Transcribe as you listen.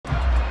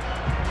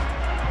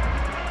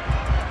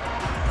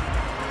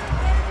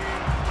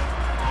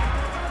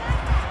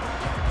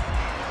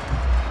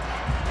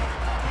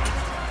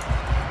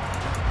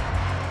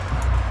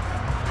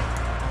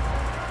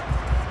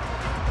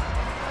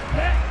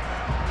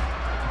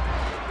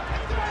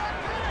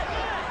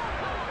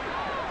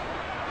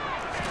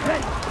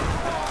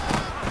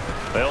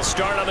They'll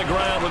start on the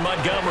ground with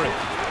Montgomery.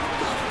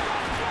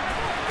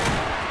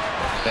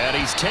 And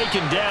he's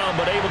taken down,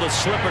 but able to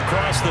slip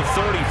across the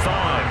 35.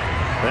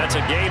 That's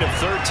a gain of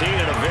 13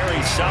 and a very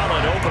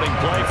solid opening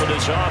play for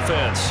this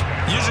offense.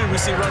 Usually we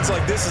see runs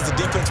like this as the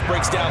defense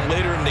breaks down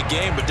later in the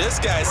game, but this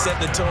guy set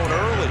the tone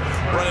early,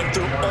 running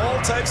through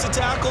all types of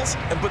tackles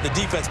and put the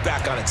defense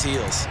back on its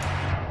heels.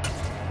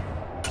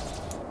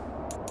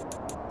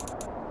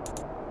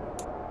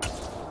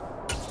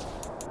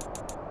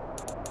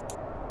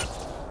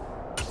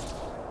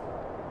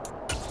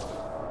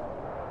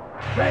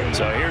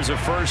 So here's a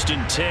 1st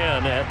and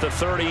 10 at the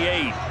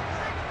 38.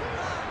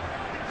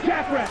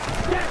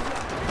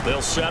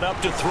 They'll set up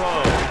to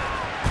throw.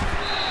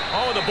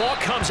 Oh, the ball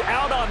comes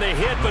out on the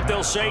hit, but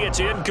they'll say it's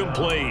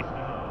incomplete.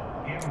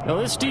 Now,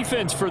 this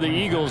defense for the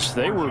Eagles,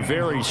 they were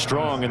very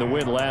strong in the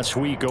win last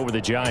week over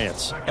the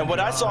Giants. And what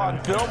I saw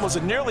on film was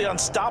a nearly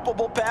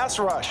unstoppable pass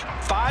rush.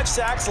 5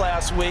 sacks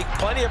last week,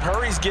 plenty of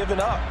hurries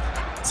given up.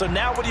 So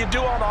now what do you do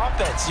on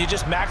offense? You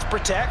just max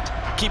protect,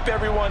 keep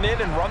everyone in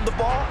and run the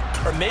ball,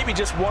 or maybe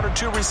just 1 or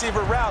 2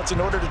 receiver routes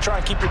in order to try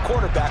and keep your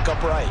quarterback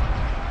upright.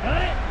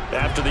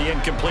 After the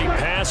incomplete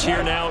pass,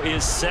 here now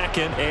is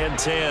 2nd and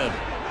 10.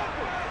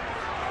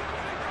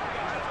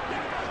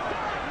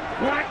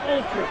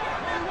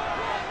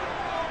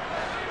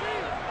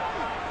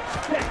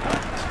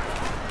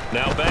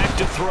 Now back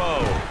to throw.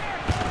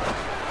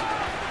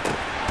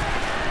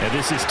 And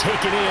this is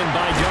taken in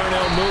by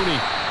Darnell Mooney.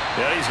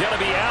 Yeah, he's got to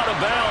be out of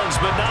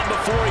bounds, but not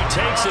before he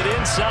takes it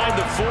inside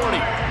the 40.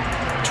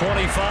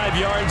 25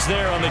 yards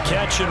there on the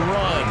catch and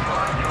run.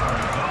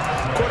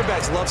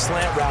 Quarterbacks love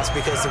slant routes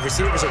because the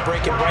receivers are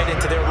breaking right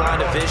into their line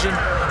of vision,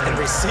 and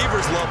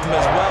receivers love them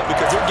as well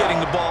because they're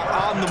getting the ball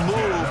on the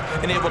move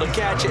and able to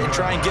catch it and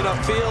try and get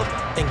upfield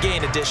and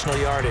gain additional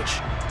yardage.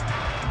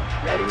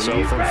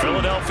 So from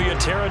Philadelphia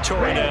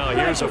territory now,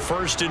 here's a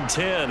 1st and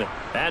 10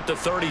 at the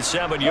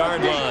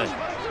 37-yard line.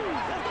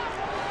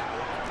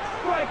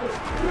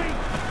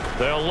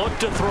 They'll look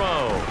to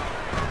throw.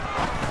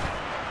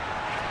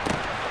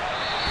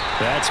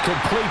 That's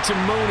complete to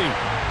Mooney.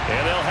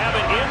 And they'll have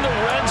it in the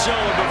red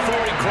zone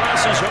before he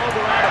crosses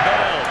over out of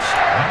bounds.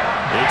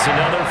 It's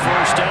another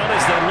 1st down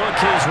as they look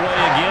his way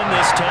again,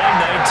 this time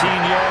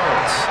 19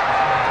 yards.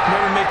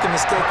 Never make the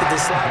mistake that the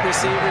slot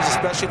receivers,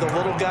 especially the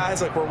little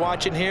guys like we're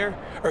watching here,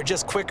 are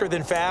just quicker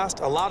than fast.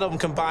 A lot of them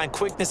combine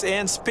quickness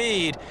and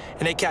speed,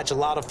 and they catch a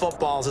lot of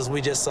footballs, as we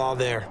just saw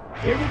there.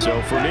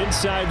 So from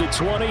inside the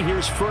 20,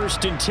 here's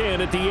 1st and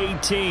 10 at the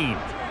 18.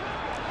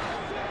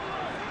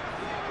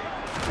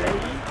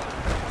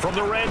 From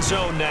the red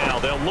zone now,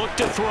 they'll look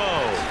to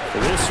throw.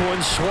 This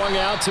one swung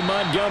out to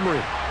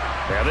Montgomery.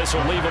 Yeah, this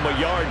will leave him a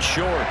yard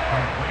short.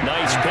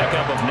 Nice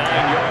pickup of 9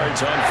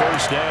 yards on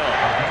 1st down.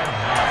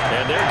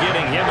 And they're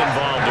getting him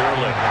involved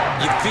early.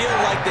 You feel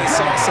like they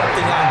saw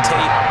something on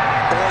tape,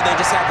 or they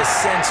just have a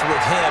sense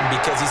with him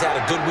because he's had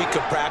a good week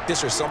of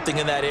practice or something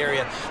in that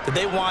area that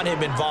they want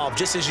him involved.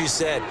 Just as you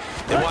said,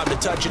 they want him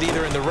to touch it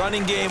either in the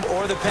running game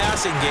or the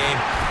passing game,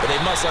 but they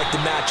must like the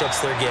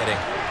matchups they're getting.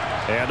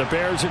 And the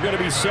Bears are going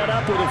to be set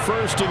up with a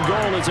 1st and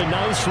goal. It's a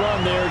nice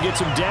run there. Gets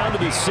them down to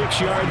the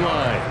 6-yard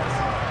line.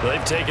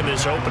 They've taken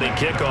this opening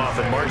kickoff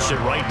and marched it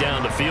right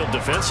down the field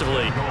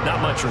defensively. Not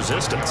much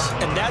resistance.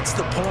 And that's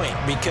the point,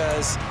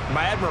 because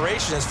my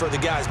admiration is for the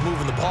guys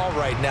moving the ball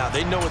right now.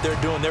 They know what they're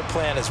doing. Their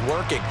plan is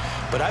working.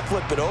 But I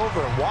flip it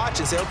over and watch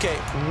and say, okay,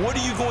 what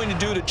are you going to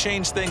do to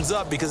change things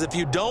up? Because if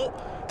you don't,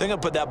 they're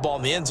going to put that ball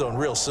in the end zone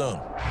real soon.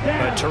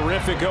 A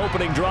terrific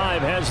opening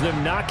drive has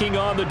them knocking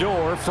on the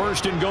door.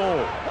 1st and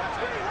goal.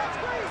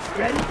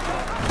 Ready?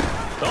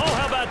 Oh,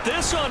 how about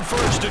this on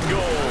 1st and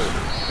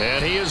goal?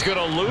 And he is going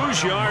to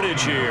lose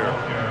yardage here.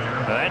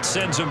 That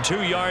sends him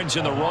 2 yards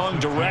in the wrong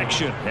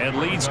direction and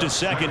leads to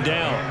 2nd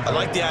down. I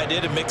like the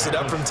idea to mix it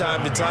up from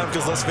time to time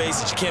because, let's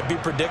face it, you can't be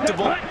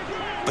predictable.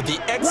 But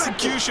the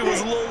execution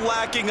was a little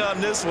lacking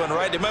on this one,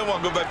 right? They might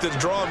want to go back to the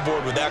drawing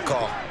board with that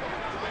call.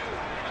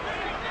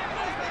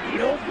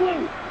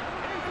 Blue.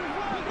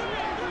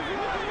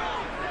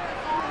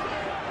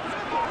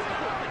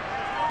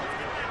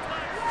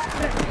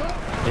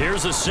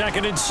 Here's a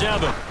 2nd and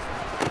 7.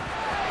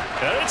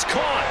 And it's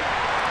caught.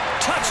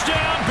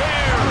 Touchdown,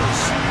 Bears!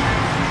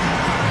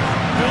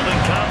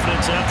 Building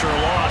confidence after a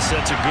loss,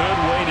 that's a good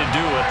way to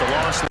do it. The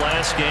loss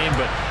last game,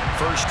 but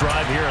first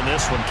drive here in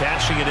this one,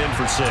 cashing it in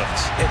for 6.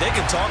 Yeah, they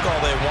can talk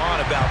all they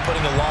want about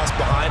putting a loss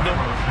behind them.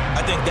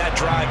 I think that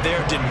drive there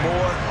did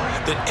more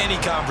than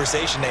any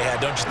conversation they had,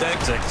 don't you think?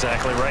 That's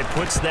exactly right.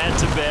 Puts that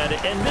to bed,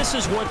 and this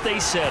is what they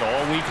said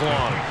all week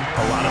long.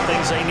 A lot of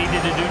things they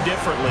needed to do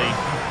differently.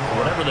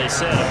 Whatever they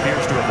said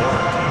appears to have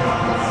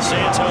worked.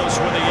 Santos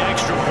with the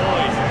extra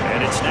point,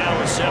 and it's now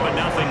a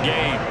 7-0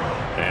 game.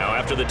 Now,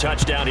 after the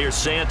touchdown, here's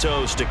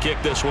Santos to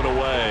kick this one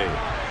away.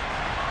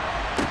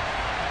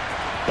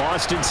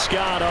 Boston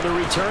Scott on the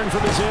return from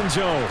his end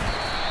zone.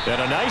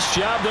 And a nice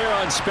job there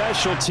on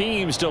special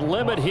teams to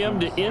limit him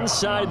to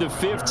inside the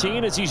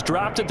 15 as he's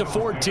dropped at the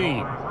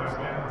 14.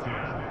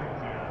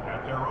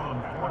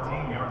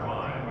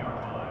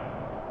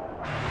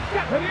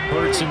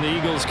 Hurts and the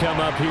Eagles come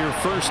up here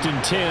 1st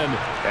and 10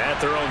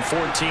 at their own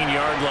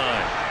 14-yard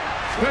line.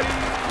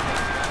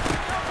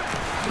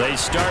 They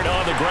start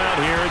on the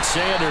ground here at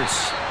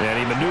Sanders. And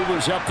he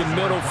maneuvers up the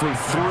middle for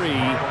 3.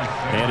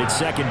 And it's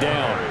 2nd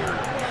down.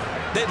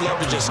 They'd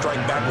love to just strike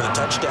back with a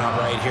touchdown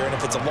right here. And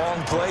if it's a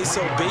long play,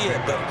 so be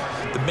it. But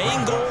the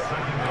main goal,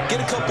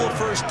 get a couple of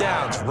first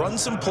downs, run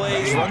some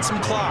plays, run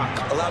some clock,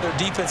 allow their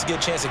defense to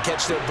get a chance to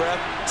catch their breath,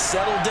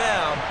 settle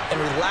down, and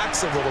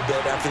relax a little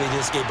bit after they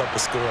just gave up a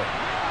score.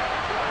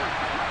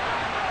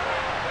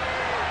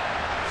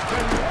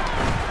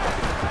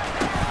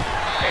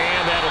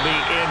 And that'll be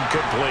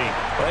incomplete.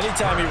 Well,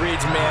 anytime he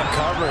reads man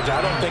coverage,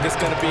 I don't think it's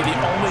going to be the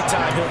only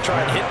time he'll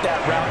try and hit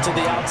that route to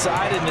the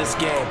outside in this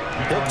game.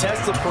 He'll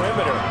test the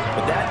perimeter,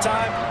 but that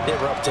time, they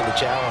were up to the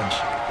challenge.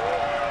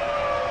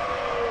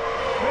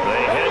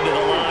 They head to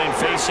the line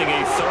facing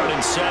a 3rd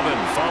and 7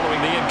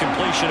 following the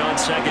incompletion on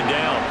 2nd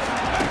down.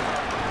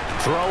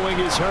 Throwing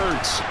is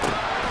Hurts.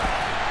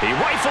 He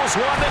rifles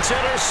one that's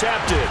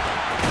intercepted.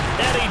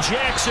 Eddie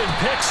Jackson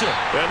picks it.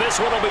 And this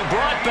one will be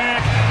brought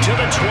back to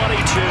the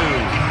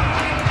 22.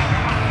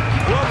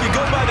 Well, if you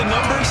go by the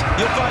numbers,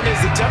 you'll find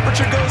as the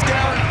temperature goes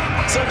down,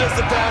 so does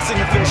the passing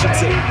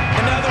efficiency.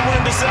 And now that we're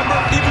in December,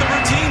 even the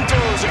routine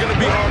throws are going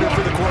to be harder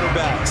for the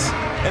quarterbacks.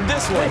 And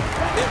this one,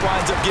 it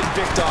winds up getting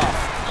picked off.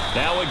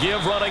 Now a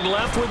give running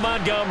left with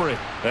Montgomery.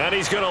 And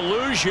he's going to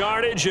lose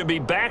yardage and be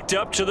backed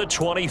up to the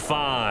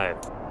 25.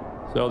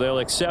 So they'll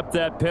accept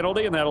that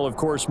penalty, and that'll, of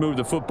course, move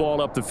the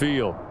football up the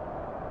field.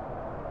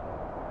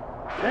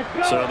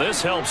 So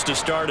this helps to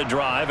start a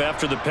drive.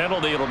 After the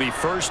penalty, it'll be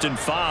 1st and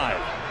 5.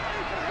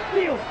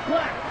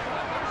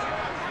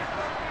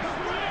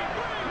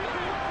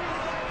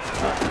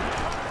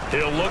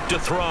 He'll look to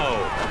throw.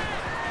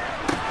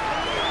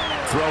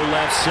 Throw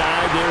left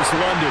side. There's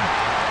London.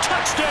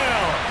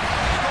 Touchdown!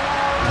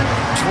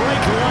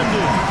 Drake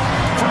London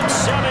from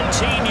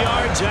 17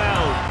 yards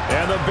out.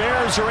 And the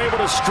Bears are able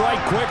to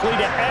strike quickly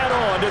to add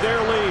on to their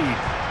lead.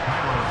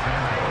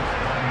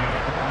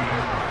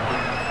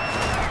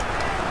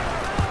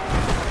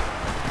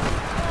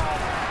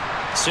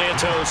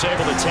 Santos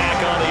able to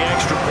tack on the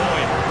extra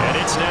point, and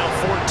it's now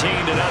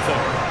 14-0.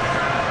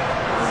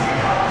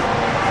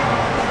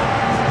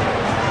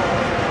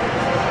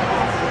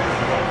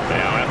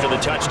 Now after the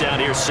touchdown,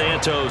 here's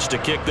Santos to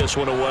kick this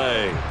one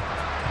away.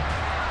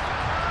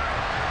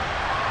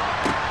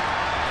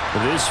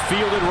 This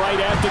fielded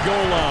right at the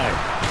goal line.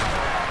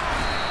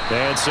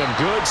 And some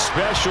good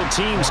special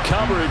teams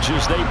coverage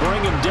as they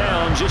bring him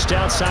down just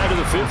outside of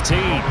the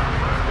 15.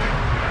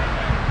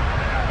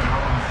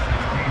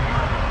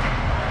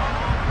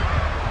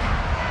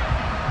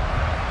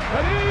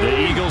 The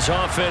Eagles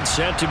offense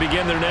set to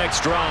begin their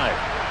next drive.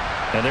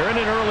 And they're in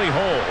an early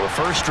hole. The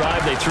first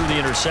drive, they threw the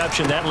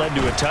interception. That led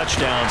to a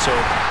touchdown, so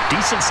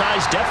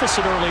decent-sized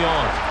deficit early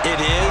on. It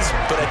is,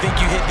 but I think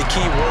you hit the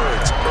key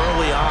words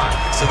early on.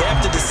 So they have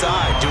to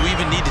decide, do we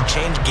even need to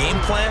change game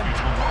plan,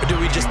 or do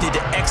we just need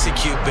to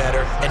execute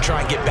better and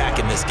try and get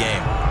back in this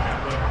game?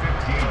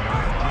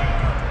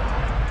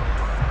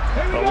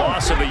 A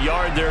loss of a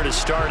yard there to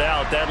start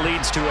out. That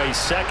leads to a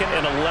 2nd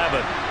and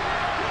 11.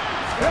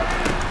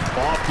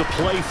 Off the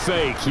play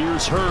fake,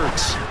 here's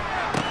Hurts.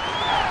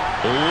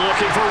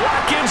 Looking for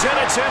Watkins, and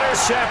it's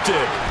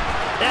intercepted.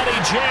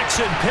 Eddie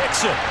Jackson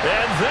picks it,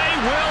 and they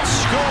will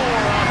score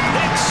a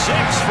pick 6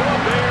 for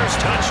a Bears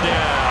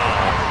touchdown.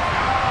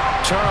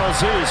 Charles,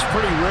 it is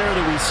pretty rare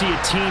that we see a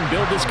team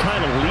build this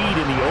kind of lead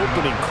in the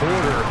opening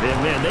quarter. And,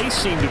 man, they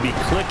seem to be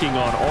clicking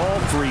on all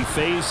 3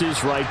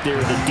 phases right there.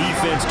 The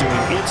defense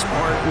doing its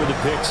part with a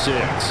pick 6.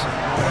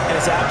 And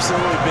it's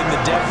absolutely been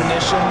the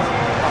definition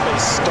of a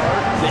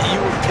start that you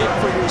would pick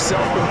for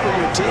yourself and for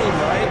your team,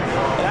 right?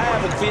 And I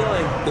have a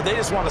feeling that they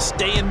just want to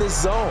stay in this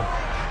zone.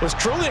 What's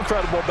truly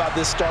incredible about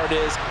this start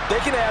is they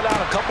can add on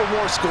a couple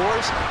more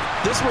scores.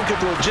 This one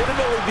could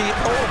legitimately be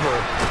over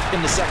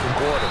in the 2nd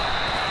quarter.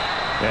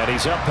 And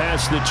he's up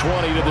past the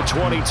 20 to the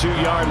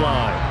 22-yard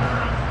line.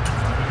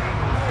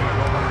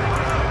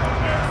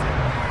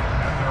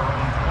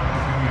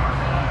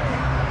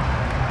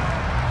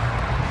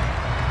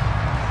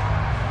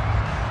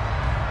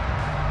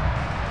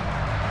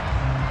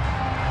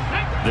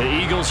 The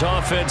Eagles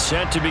offense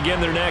set to begin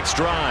their next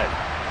drive.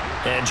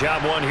 And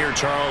job one here,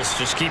 Charles,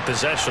 just keep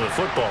possession of the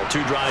football.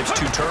 2 drives,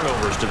 2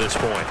 turnovers to this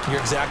point. You're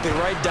exactly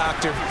right,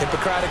 Doctor.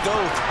 Hippocratic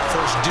oath.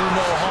 First, do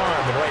no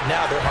harm. And right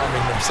now, they're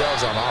harming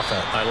themselves on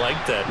offense. I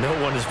like that. No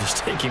one is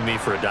mistaking me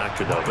for a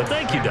doctor, though. But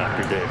thank you,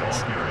 Dr.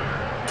 Davis.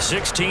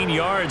 16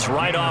 yards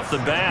right off the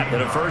bat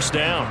and a 1st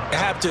down. I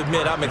have to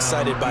admit, I'm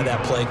excited by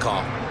that play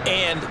call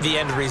and the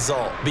end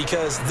result,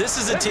 because this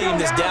is a team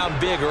that's down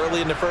big early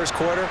in the 1st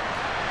quarter.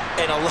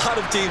 And a lot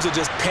of teams will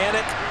just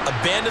panic,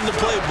 abandon the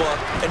playbook,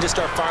 and just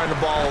start firing the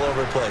ball all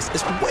over the place.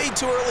 It's way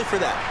too early for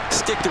that.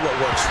 Stick to what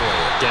works for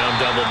you. Down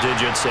double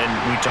digits, and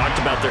we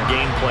talked about their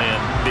game plan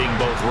being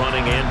both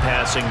running and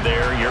passing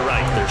there. You're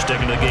right. They're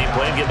sticking to the game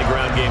plan, getting the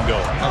ground game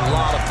going. A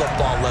lot of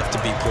football left to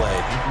be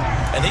played.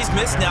 And he's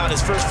missed now in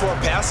his first 4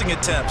 passing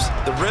attempts.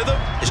 The rhythm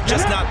is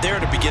just not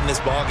there to begin this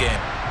ball game.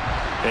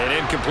 An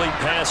incomplete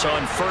pass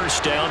on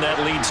first down. That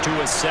leads to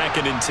a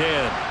 2nd and 10.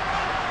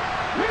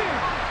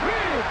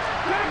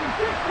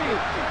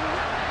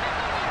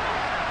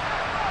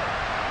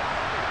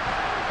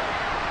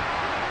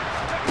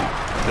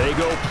 They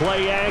go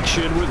play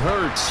action with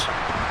Hurts.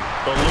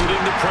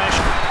 Eluding the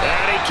pressure.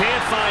 And he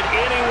can't find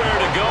anywhere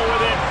to go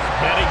with it.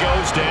 And he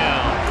goes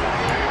down.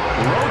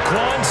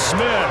 Roquan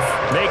Smith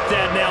make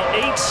that now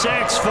 8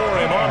 sacks for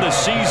him on the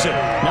season.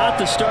 Not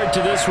the start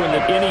to this one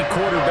that any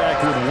quarterback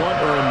would want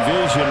or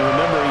envision.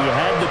 Remember, he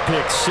had the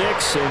pick 6,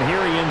 and here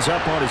he ends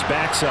up on his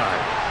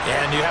backside.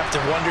 And you have to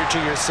wonder to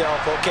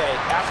yourself, okay,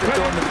 after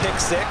throwing the pick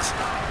 6,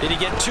 did he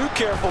get too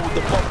careful with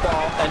the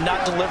football and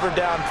not deliver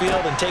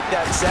downfield and take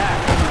that sack?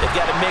 They've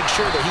got to make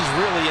sure that he's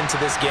really into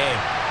this game.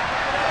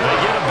 They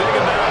get a big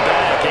amount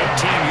back,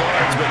 18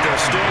 yards, but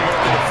they're still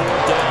looking at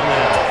 4th down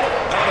now.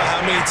 I don't know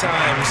how many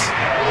times,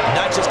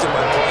 not just in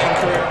my playing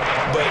career,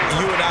 but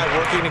you and I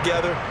working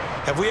together,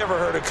 have we ever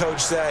heard a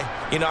coach say,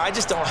 you know, I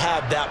just don't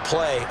have that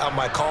play on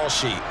my call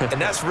sheet.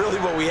 And that's really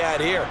what we had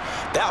here.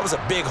 That was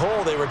a big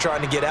hole they were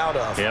trying to get out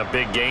of. Yeah,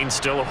 big gain,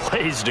 still a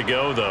ways to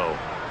go, though.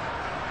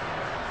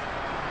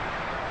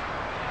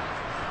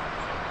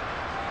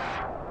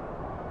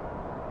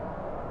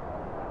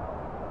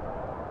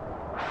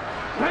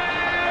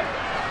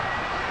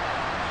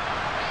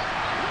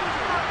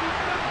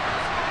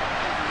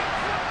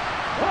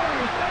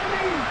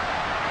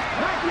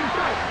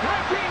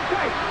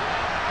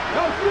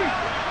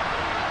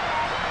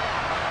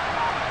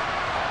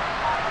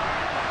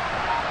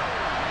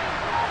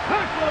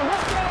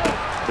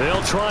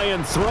 They'll try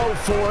and throw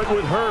for it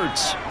with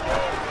Hurts.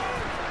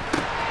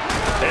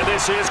 And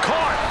this is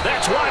caught.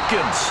 That's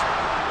Watkins.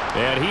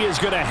 And he is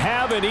going to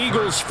have an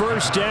Eagles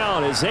first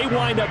down as they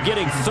wind up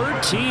getting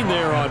 13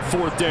 there on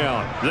 4th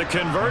down. The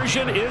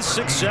conversion is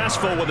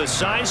successful with a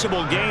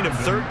sizable gain of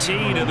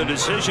 13, and the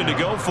decision to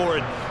go for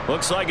it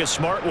looks like a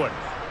smart one.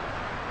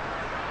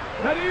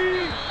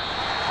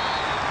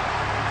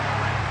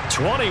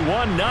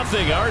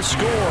 21-0 our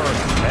score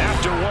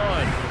after 1.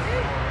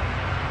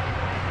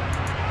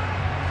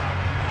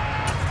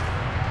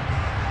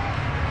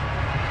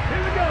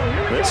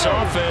 This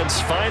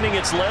offense finding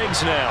its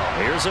legs now.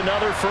 Here's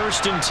another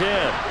 1st and 10.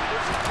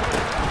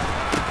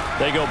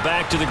 They go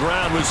back to the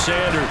ground with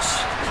Sanders.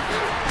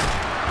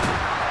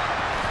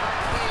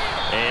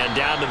 And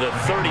down to the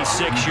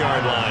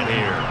 36-yard line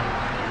here.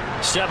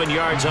 7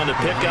 yards on the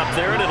pickup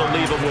there, and it'll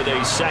leave them with a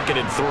 2nd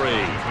and 3.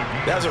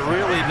 That was a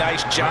really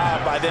nice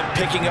job by them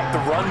picking up the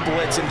run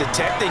blitz and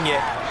detecting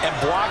it and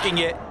blocking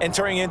it and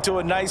turning it into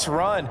a nice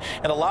run.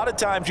 And a lot of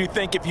times you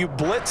think if you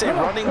blitz a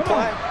running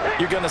play,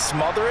 you're going to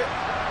smother it.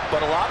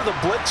 But a lot of the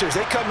blitzers,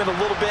 they come in a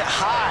little bit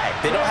high.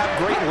 They don't have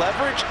great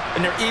leverage, and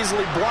they're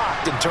easily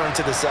blocked and turned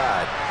to the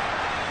side.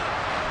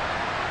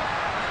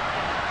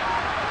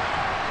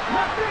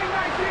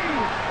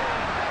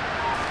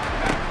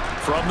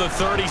 From the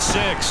 36,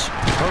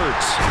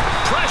 Hurts.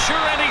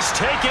 Pressure, and he's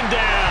taken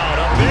down.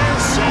 A big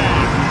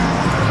sack.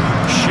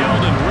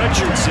 Sheldon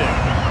Richardson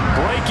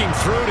breaking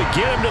through to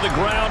get him to the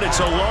ground.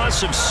 It's a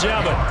loss of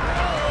 7.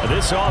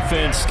 This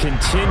offense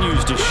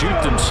continues to shoot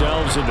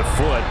themselves in the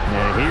foot.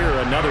 And here,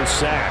 another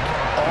sack.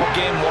 All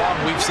game long,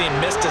 we've seen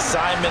missed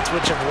assignments,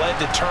 which have led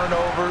to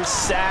turnovers,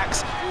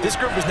 sacks. This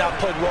group has not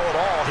played well at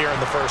all here in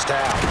the first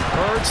half.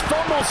 Hurts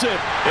fumbles it,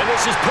 and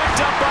this is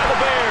picked up by the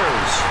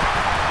Bears.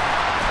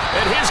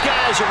 And his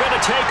guys are going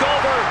to take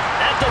over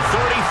at the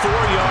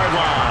 34-yard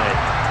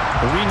line.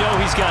 We know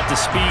he's got the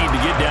speed to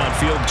get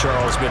downfield,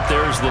 Charles, but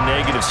there's the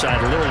negative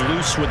side. A little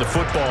loose with the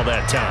football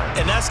that time.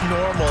 And that's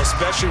normal,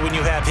 especially when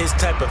you have his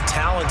type of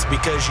talents,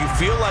 because you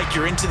feel like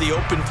you're into the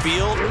open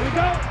field,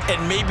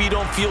 and maybe you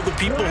don't feel the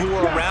people who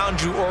are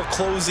around you or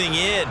closing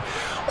in.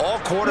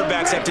 All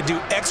quarterbacks have to do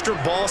extra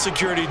ball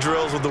security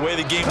drills with the way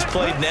the game's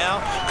played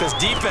now, because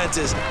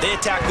defenses, they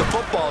attack the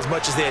football as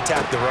much as they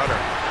attack the runner.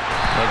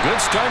 A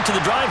good start to the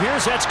drive.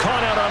 Here's that's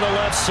caught out on the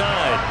left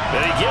side.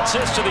 And he gets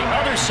us to the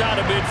other side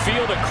of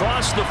midfield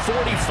across the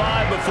 45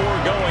 before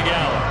going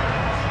out.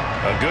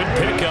 A good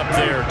pickup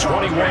there,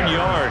 21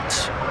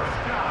 yards.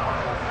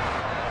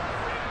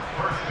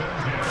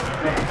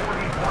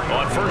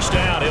 On first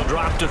down, he'll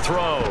drop to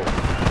throw.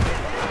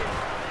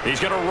 He's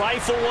going to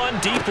rifle one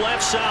deep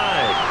left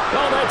side.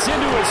 Oh, that's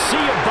into a sea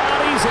of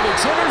bodies, and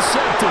it's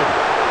intercepted.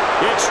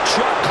 It's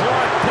Chuck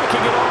Clark picking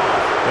it off.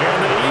 And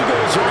the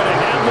Eagles are going to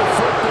have the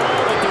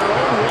football at their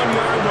own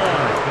 1-yard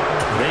line.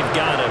 They've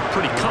got a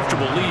pretty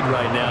comfortable lead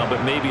right now,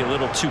 but maybe a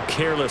little too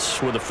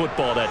careless with the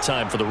football that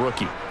time for the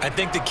rookie. I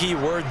think the key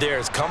word there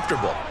is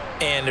comfortable.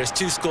 And there's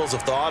two schools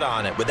of thought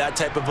on it. With that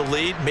type of a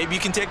lead, maybe you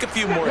can take a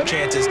few more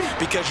chances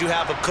because you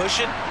have a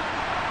cushion.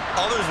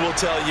 Others will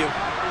tell you,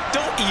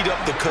 don't eat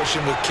up the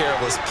cushion with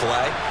careless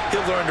play.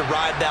 He'll learn to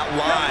ride that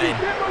line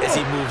as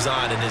he moves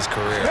on in his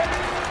career.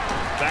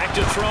 Back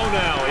to throw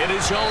now in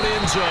his own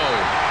end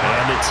zone.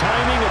 And the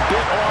timing a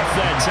bit off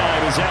that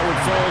time as that one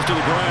falls to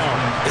the ground.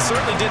 It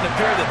certainly didn't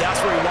appear that that's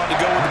where he wanted to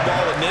go with the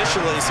ball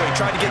initially, so he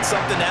tried to get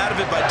something out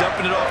of it by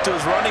dumping it off to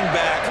his running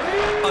back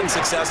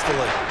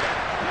unsuccessfully.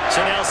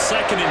 So now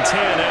 2nd and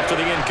 10 after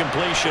the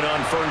incompletion on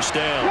 1st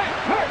down.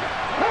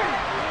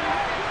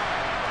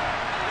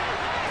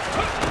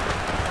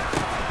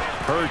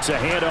 Hurts a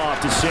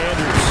handoff to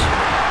Sanders.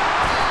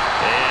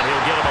 And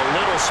he'll get him a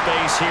little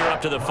space here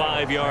up to the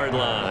 5-yard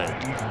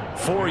line.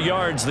 4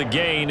 yards the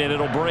gain, and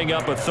it'll bring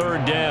up a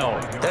 3rd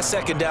down. That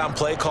 2nd down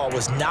play call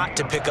was not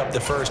to pick up the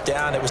 1st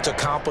down. It was to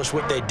accomplish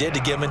what they did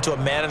to get them into a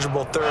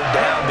manageable 3rd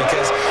down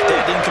because they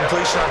had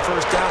incompletion on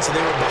 1st down, so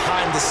they were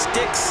behind the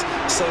sticks,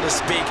 so to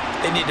speak.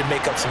 They needed to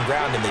make up some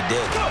ground, and they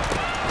did.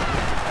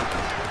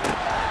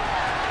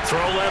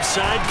 Throw left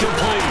side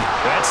complete.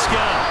 That's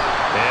Scott.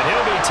 And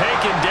he'll be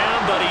taken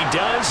down, but he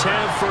does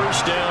have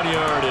 1st down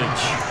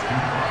yardage.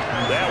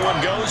 That one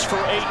goes for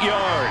 8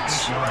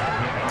 yards.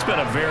 It's been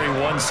a very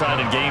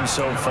one-sided game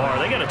so far.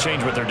 They got to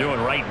change what they're doing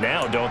right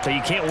now, don't they?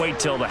 You can't wait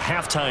till the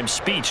halftime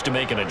speech to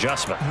make an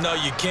adjustment. No,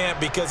 you can't,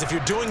 because if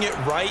you're doing it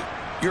right,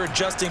 you're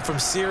adjusting from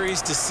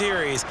series to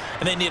series,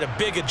 and they need a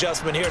big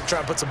adjustment here to try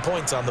and put some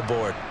points on the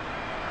board.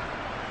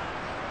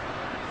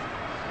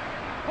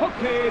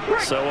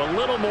 So a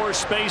little more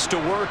space to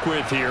work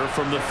with here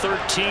from the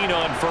 13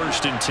 on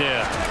 1st and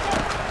 10.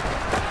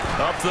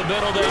 Up the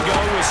middle they go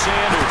with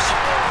Sanders.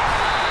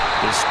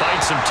 Despite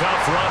some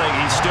tough running,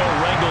 he's still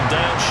wrangled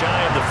down shy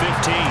of the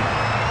 15.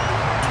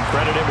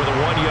 Credited with a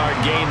 1-yard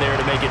gain there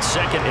to make it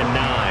 2nd and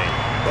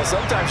 9. Well,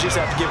 sometimes you just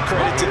have to give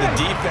credit to the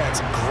defense.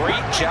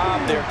 Great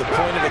job there at the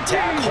point of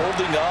attack,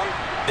 holding up.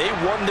 They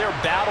won their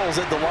battles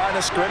at the line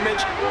of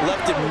scrimmage,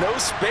 left him no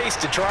space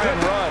to try and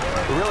run.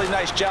 A really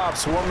nice job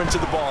swarming to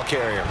the ball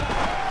carrier.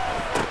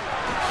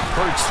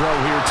 Hurts throw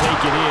here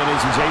taken in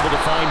as he's able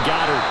to find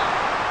Goddard.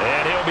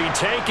 And he'll be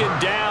taken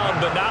down,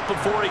 but not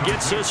before he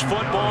gets his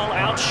football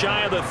out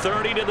shy of the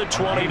 30 to the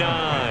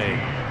 29.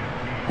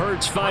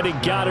 Hurts finding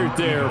Goddard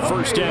there.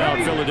 1st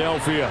down,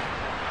 Philadelphia.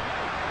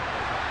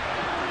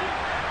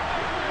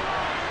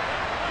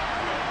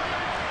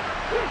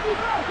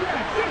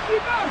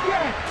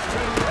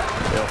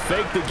 They'll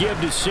fake the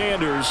give to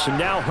Sanders, and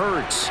now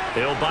Hurts.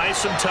 He'll buy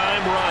some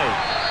time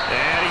right.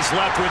 And he's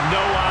left with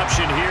no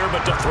option here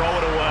but to throw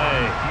it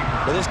away.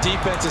 Well, this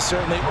defense is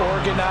certainly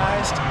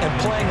organized and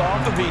playing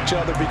off of each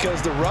other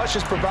because the rush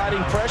is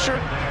providing pressure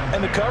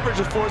and the coverage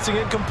is forcing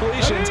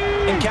incompletions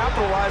and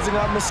capitalizing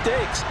on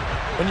mistakes.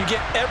 When you get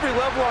every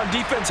level on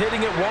defense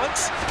hitting at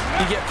once,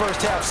 you get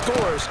first-half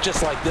scores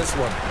just like this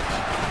one.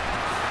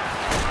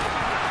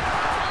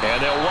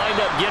 And they'll wind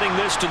up getting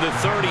this to the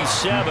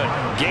 37,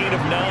 gain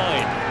of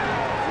 9.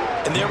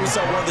 And there we saw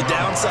one of the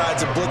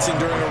downsides of blitzing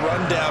during a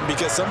rundown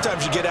because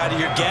sometimes you get out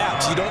of your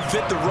gaps. You don't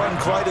fit the run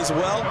quite as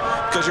well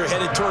because you're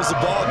headed towards the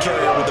ball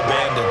carrier with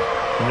abandon.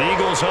 The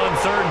Eagles on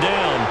 3rd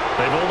down.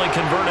 They've only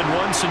converted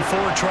once in 4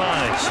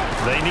 tries.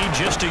 They need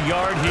just a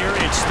yard here.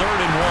 It's 3rd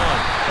and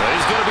 1.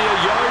 He's going to be a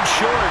yard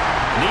short.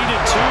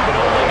 Needed 2, but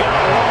only got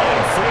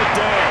 1. 4th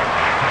down.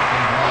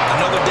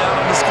 Another down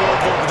on the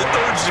scoreboard with the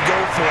urge to go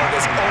for it.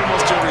 It's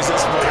almost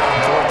irresistible here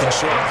on 4th and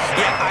short.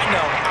 Yeah, I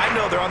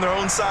know they're on their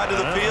own side of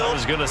the field. I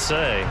was going to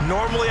say.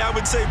 Normally I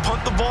would say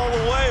punt the ball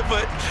away,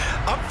 but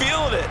I'm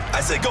feeling it.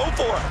 I say go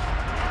for it.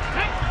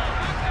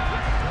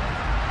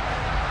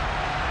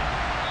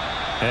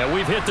 And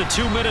we've hit the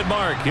 2-minute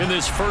mark in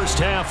this 1st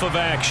half of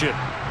action.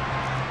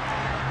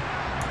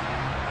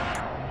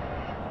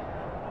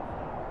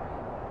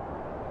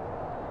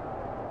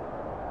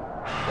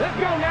 Let's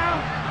go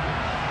now.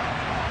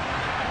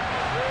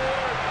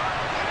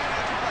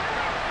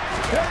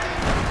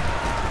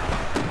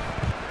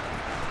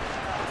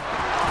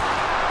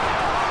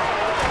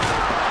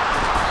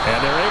 And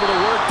they're able to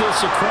work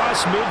this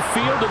across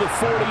midfield to the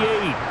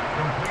 48.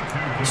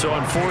 So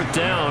on 4th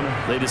down,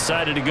 they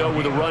decided to go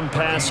with a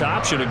run-pass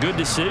option. A good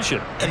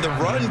decision. And the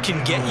run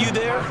can get you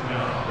there,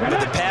 but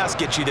the pass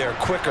gets you there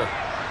quicker.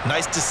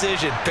 Nice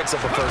decision. Picks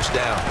up a 1st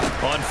down.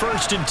 On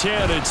 1st and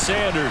 10, it's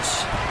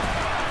Sanders.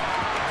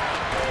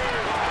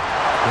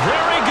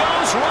 There he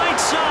goes, right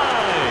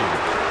side.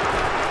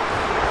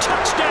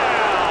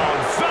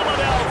 Touchdown,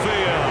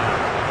 Philadelphia.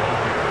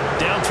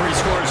 Down 3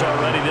 scores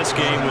already. This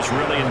game was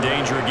really in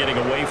danger of getting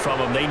away from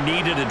them. They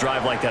needed a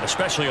drive like that,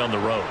 especially on the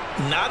road.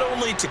 Not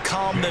only to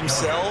calm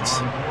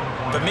themselves,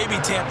 but maybe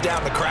tamp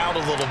down the crowd a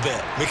little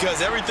bit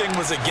because everything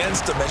was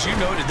against them. As you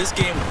noted, this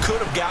game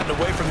could have gotten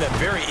away from them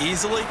very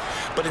easily,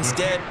 but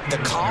instead, the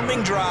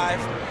calming drive,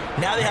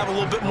 now they have a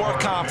little bit more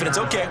confidence.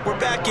 Okay, we're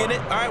back in it.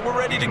 All right, we're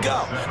ready to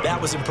go.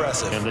 That was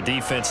impressive. And the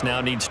defense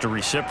now needs to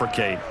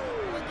reciprocate.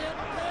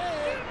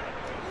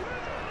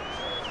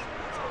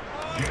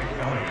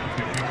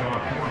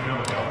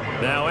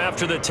 Now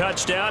after the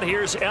touchdown,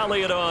 here's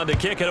Elliott on to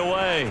kick it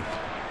away.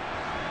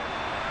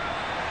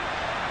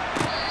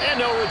 And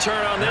no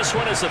return on this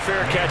one as the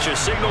fair catch is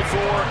signaled for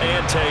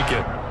and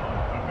taken.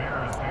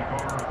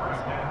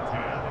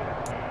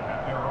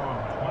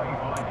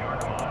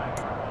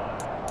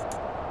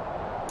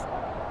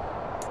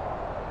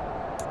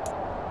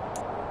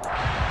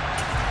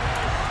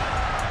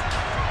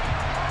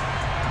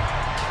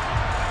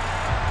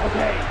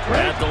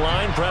 At the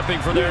line,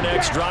 prepping for their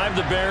next drive,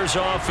 the Bears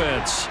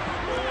offense.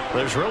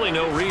 There's really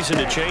no reason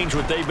to change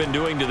what they've been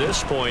doing to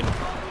this point.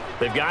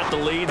 They've got the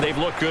lead. They've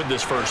looked good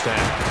this first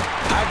half.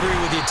 I agree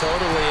with you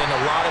totally, and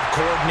a lot of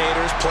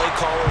coordinators, play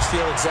callers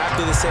feel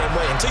exactly the same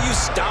way. Until you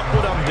stop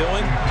what I'm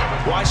doing,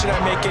 why should I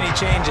make any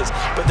changes?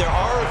 But there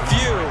are a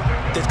few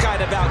that kind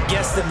of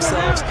outguess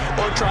themselves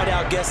or try to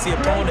outguess the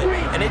opponent,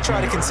 and they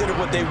try to consider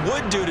what they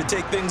would do to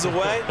take things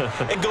away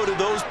and go to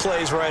those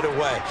plays right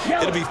away.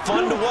 It'll be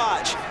fun to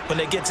watch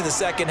when they get to the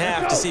second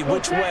half to see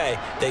which way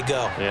they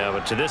go. Yeah,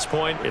 but to this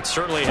point, it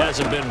certainly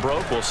hasn't been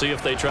broke. We'll see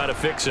if they try to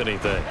fix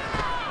anything.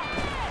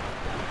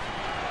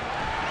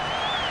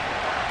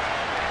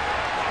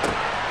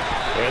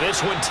 And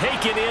this one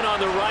taken in on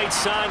the right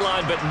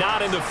sideline, but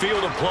not in the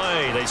field of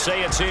play. They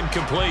say it's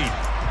incomplete.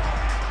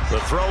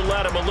 The throw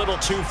led him a little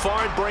too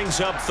far. It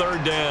brings up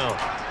third down.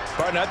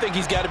 Partner, I think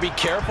he's got to be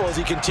careful as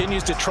he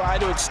continues to try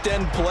to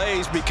extend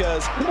plays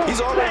because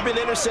he's already been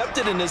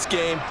intercepted in this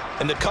game.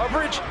 And the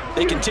coverage,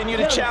 they continue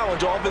to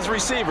challenge all of his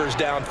receivers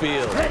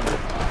downfield.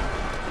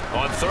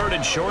 On third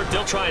and short,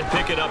 they'll try and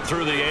pick it up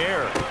through the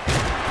air.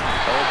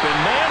 Open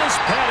man is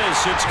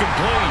Pettis. It's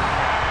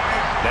complete.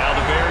 Now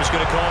the Bears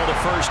going to call the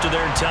first of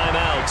their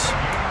timeouts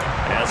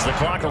as the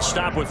clock will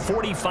stop with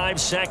 45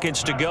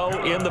 seconds to go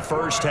in the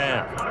first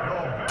half.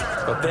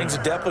 Well, things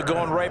are definitely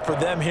going right for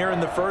them here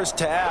in the first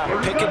half.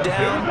 Pick it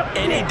down,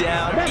 any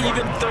down,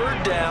 even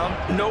third down,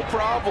 no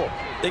problem.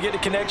 They get a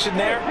connection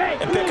there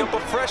and pick up a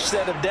fresh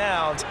set of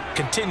downs,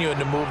 continuing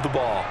to move the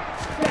ball.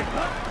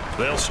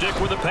 They'll stick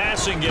with the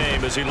passing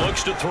game as he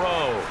looks to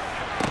throw.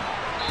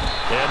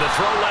 And the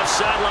throw left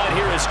sideline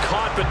here is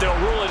caught, but they'll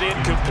rule it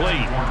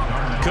incomplete.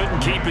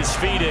 Couldn't keep his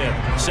feet in.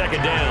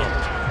 Second down.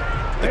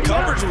 The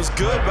coverage was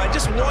good, but I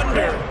just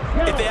wonder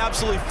if they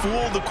absolutely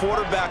fooled the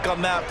quarterback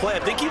on that play.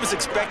 I think he was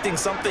expecting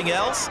something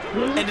else.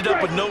 Ended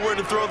up with nowhere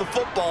to throw the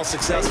football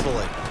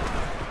successfully.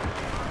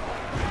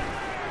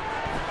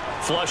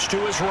 Flush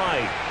to his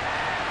right.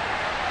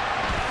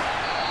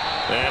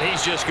 And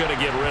he's just going to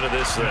get rid of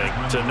this thing.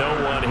 To no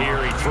one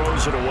here. He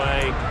throws it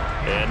away.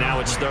 And now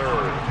it's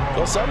third.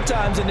 Well,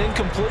 sometimes an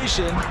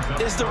incompletion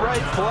is the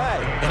right play.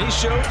 And he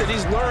showed that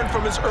he's learned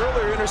from his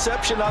earlier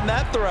interception on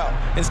that throw.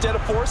 Instead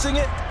of forcing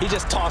it, he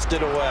just tossed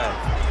it away.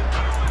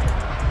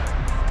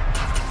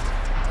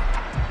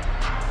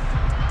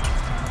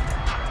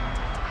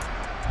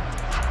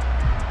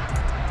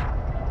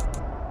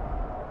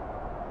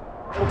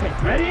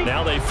 Ready?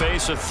 Now they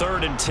face a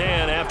 3rd and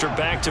 10 after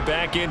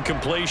back-to-back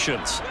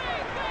incompletions.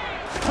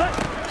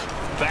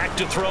 Back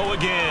to throw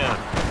again.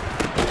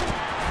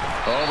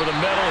 Over the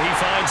middle, he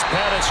finds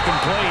Pettis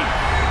complete.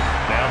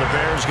 Now the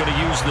Bears going to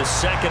use the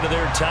second of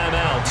their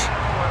timeouts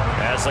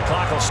as the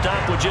clock will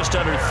stop with just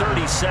under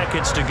 30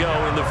 seconds to go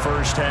in the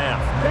first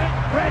half.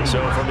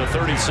 So from the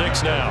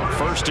 36 now,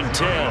 1st and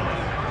 10.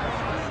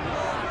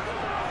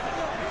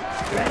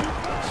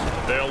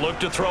 They'll look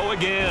to throw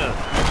again.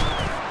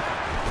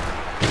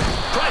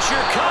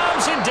 Pressure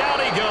comes, and down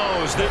he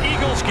goes. The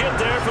Eagles get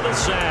there for the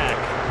sack.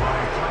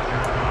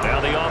 Now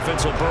the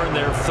offense will burn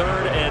their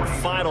 3rd and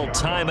final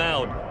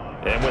timeout.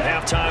 And with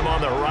halftime on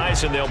the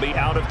horizon, they'll be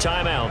out of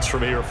timeouts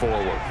from here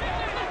forward.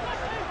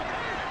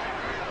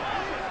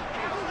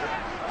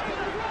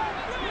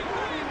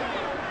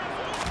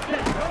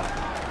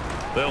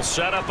 They'll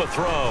set up a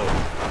throw.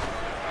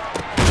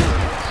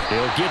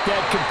 He'll get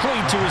that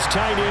complete to his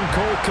tight end,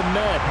 Cole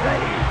Kmet.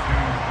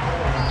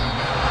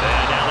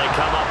 And now they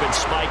come up and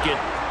spike it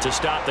to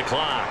stop the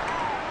clock.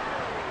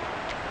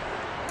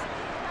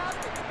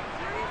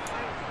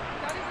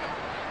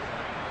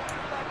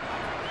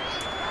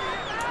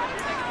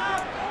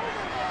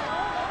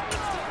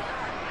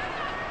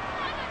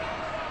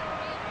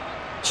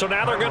 So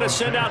now they're going to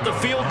send out the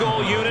field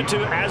goal unit to,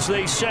 as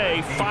they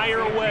say, fire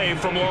away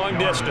from long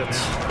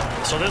distance.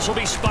 So this will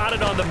be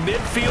spotted on the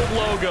midfield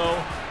logo.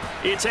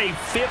 It's a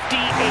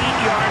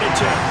 58-yard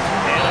attempt.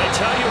 And I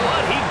tell you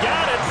what, he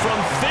got it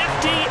from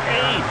 58.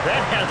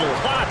 That had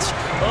lots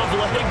of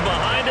leg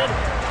behind it.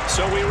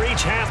 So we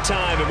reach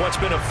halftime in what's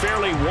been a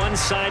fairly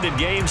one-sided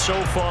game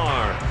so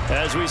far.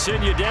 As we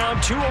send you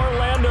down to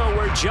Orlando,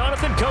 where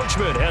Jonathan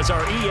Coachman has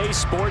our EA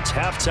Sports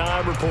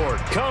halftime report.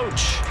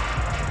 Coach.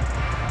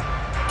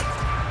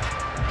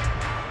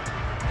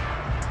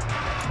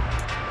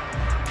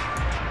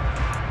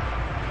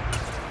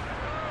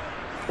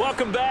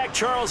 Welcome back.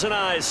 Charles and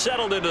I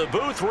settled into the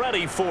booth,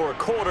 ready for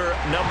quarter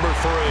number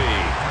 3.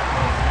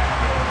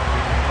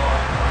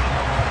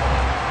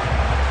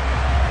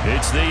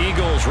 It's the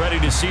Eagles ready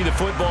to see the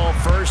football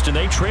first, and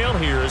they trail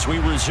here as we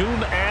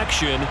resume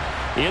action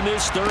in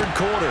this 3rd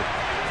quarter.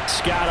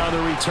 Scott on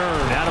the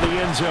return out of the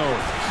end zone.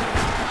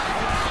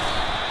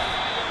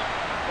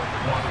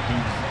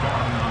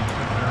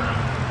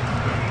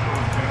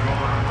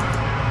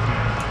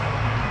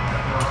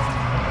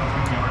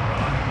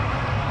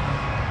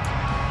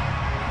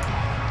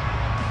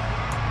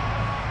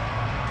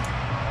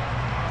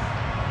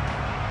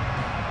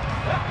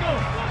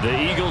 The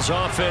Eagles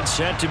offense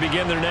set to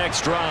begin their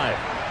next drive.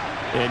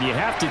 And you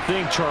have to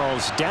think,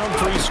 Charles, down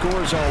 3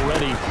 scores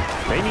already.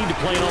 They need to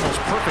play an almost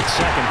perfect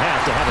second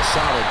half to have a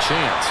solid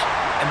chance.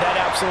 And that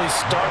absolutely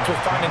starts with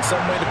finding some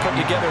way to put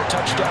together a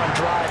touchdown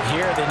drive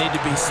here. They need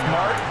to be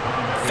smart,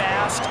 fast,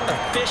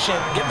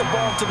 efficient, get the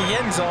ball to the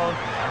end zone,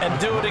 and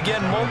do it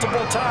again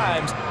multiple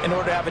times in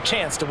order to have a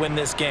chance to win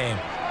this game.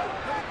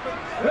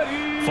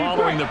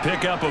 Following the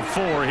pickup of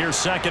 4, here's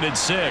 2nd and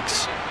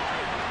 6.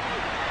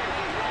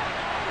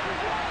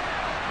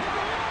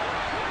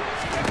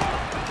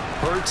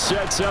 Hurts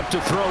sets up to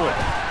throw it.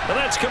 And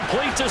that's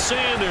complete to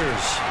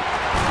Sanders.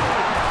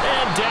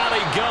 And down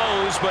he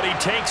goes, but he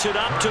takes it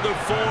up to the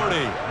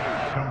 40.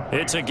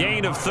 It's a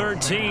gain of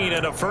 13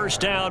 and a first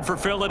down for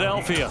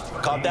Philadelphia.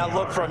 Caught that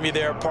look from you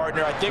there,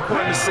 partner. I think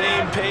we're on the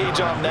same page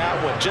on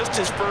that one. Just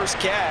his first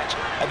catch.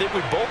 I think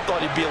we both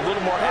thought he'd be a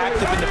little more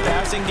active in the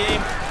passing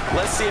game.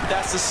 Let's see if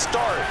that's the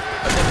start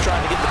of them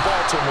trying to get the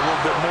ball to him a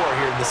little bit more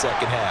here in the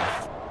second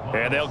half.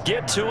 And they'll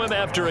get to him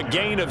after a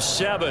gain of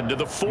 7 to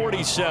the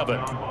 47.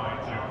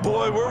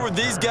 Boy, where would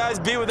these guys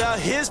be without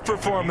his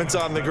performance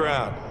on the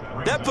ground?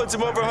 That puts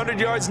him over 100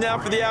 yards now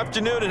for the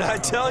afternoon, and I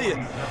tell you,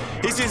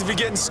 he seems to be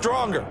getting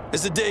stronger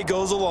as the day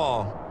goes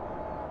along.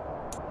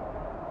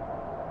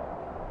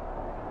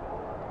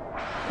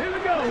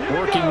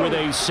 Working with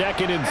a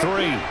 2nd and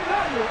 3.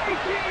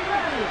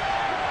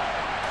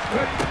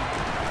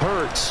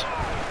 Hurts.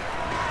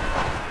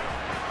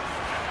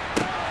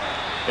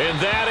 And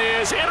that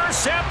is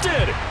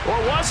intercepted. Or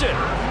was it?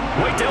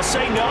 Wait, they'll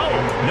say no.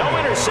 No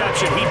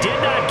interception. He did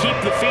not keep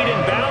the feet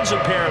in bounds,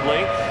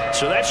 apparently.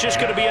 So that's just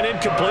going to be an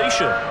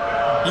incompletion.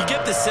 You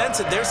get the sense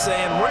that they're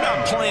saying we're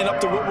not playing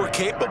up to what we're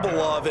capable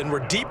of, and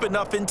we're deep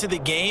enough into the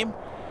game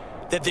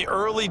that the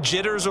early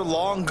jitters are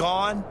long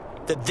gone,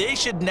 that they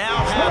should now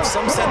have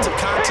some sense of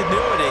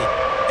continuity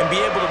and be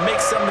able to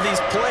make some of these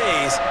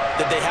plays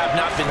that they have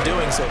not been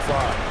doing so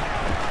far.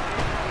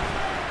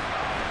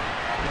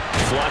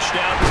 Flushed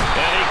out,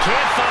 and he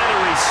can't find a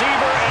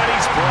receiver, and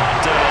he's brought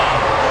down.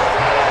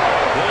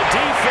 The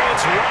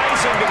defense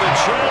rising to the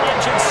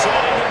challenge and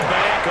setting him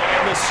back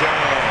on the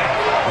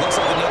sand.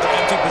 Looks like another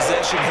empty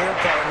possession here,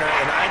 partner,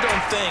 and I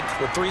don't think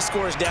with 3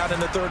 scores down in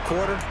the third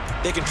quarter,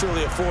 they can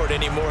truly afford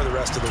any more the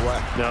rest of the way.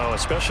 No,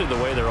 especially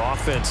the way their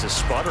offense is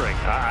sputtering.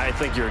 I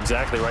think you're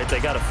exactly right. They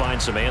got to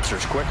find some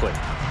answers quickly.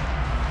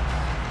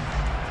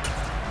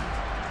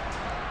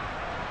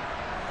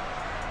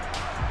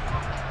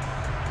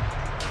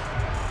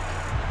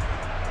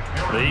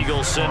 The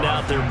Eagles send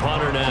out their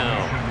punter now.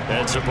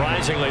 And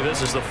surprisingly,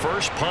 this is the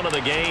first punt of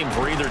the game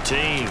for either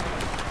team.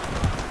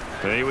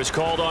 And he was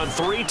called on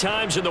 3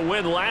 times in the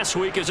win last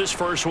week as his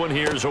first one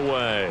here's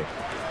away.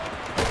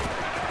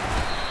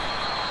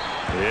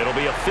 It'll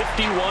be a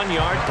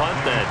 51-yard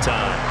punt that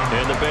time.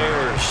 And the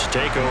Bears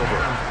take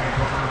over.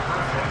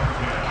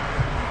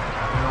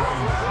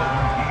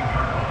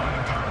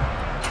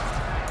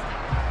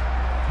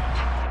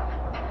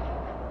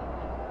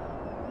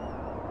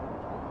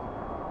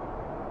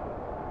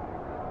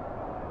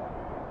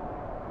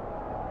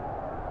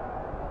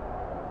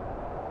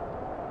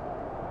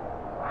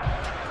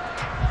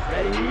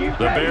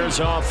 The Bears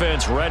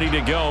offense ready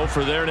to go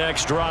for their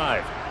next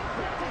drive.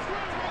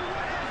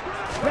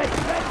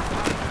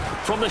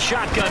 From the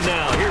shotgun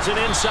now, here's an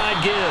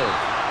inside give.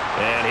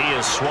 And he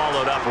is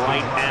swallowed up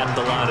right at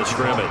the line of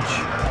scrimmage.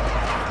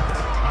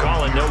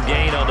 Calling no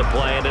gain on the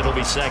play, and it'll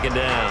be 2nd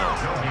down.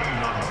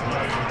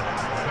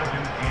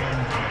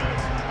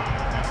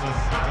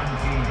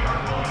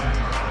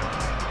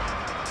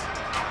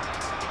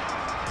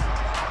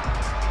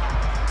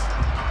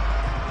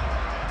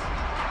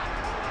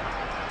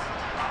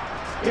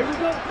 Here we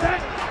go,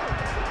 set.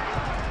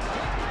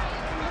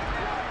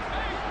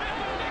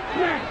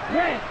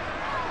 Red.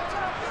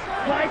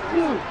 Flight 2.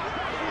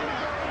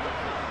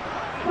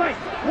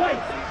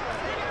 White.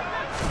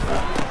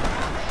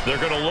 They're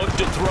going to look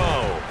to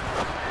throw.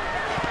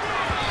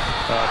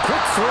 A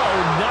quick throw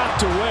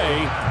knocked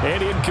away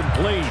and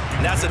incomplete.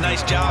 And that's a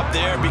nice job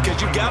there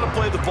because you've got to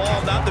play the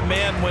ball, not the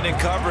man when in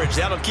coverage.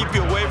 That'll keep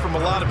you away from a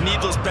lot of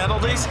needless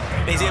penalties,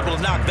 and he's able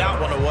to knock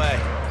that one away.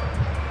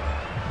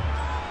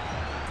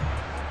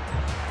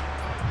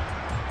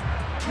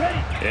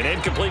 An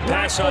incomplete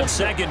pass on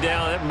 2nd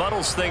down. That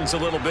muddles things a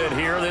little bit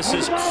here. This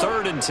is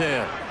 3rd and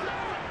 10.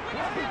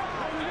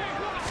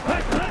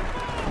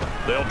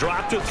 They'll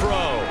drop to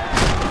throw.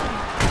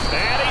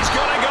 And he's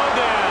going to go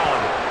down.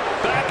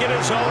 Back at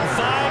his own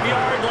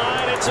 5-yard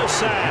line. It's a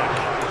sack.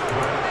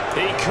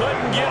 He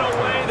couldn't get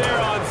away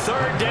there on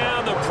 3rd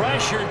down. The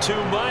pressure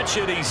too much,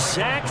 and he's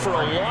sacked for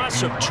a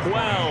loss of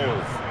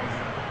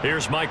 12.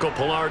 Here's Michael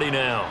Pilardi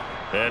now.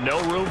 And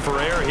no room for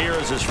error here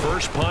as his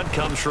first punt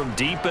comes from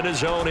deep in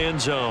his own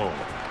end zone.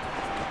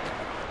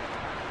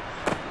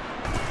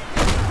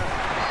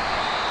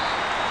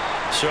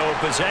 So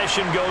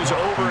possession goes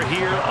over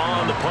here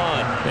on the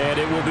punt. And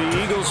it will be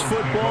Eagles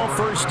football,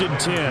 1st and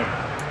 10.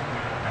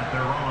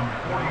 They're on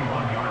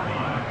 41-yard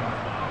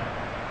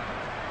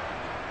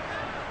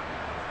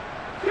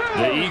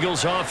line. The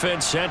Eagles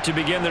offense set to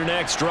begin their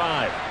next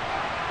drive.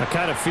 I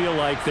kind of feel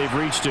like they've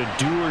reached a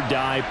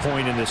do-or-die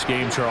point in this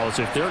game, Charles.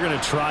 If they're going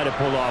to try to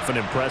pull off an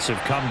impressive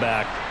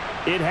comeback,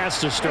 It has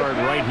to start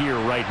right here,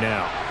 right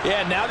now.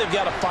 Yeah, now they've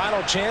got a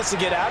final chance to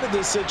get out of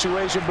this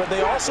situation, but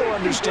they also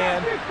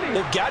understand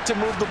they've got to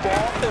move the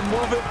ball and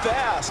move it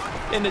fast.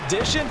 In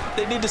addition,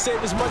 they need to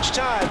save as much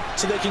time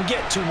so they can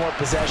get 2 more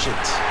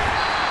possessions.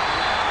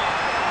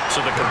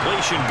 So the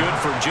completion good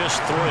for just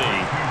 3,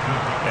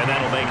 and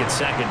that'll make it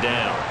 2nd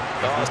down.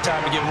 Oh, it's time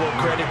to give a little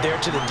credit there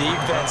to the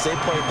defense. They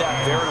played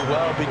that very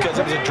well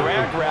because it was a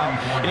drag route,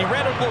 and he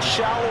ran a little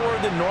shallower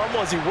than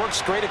normal as he worked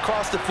straight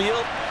across the field.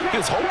 He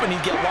was hoping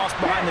he'd get lost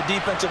behind the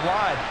defensive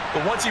line,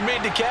 but once he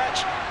made the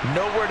catch,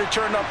 nowhere to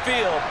turn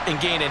upfield and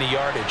gain any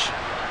yardage.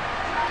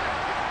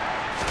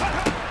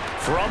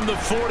 From the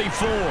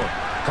 44,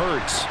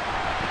 Hurts.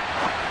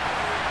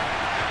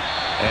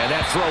 And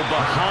that throw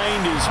behind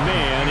his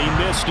man, he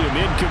missed him,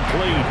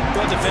 incomplete.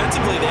 Well,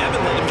 defensively, they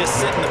haven't let him just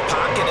sit in the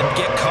pocket and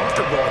get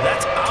comfortable.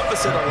 That's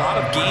opposite a lot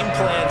of game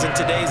plans in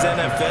today's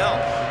NFL.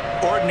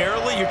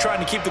 Ordinarily, you're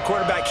trying to keep the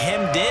quarterback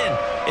hemmed in.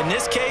 In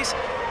this case,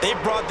 they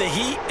brought the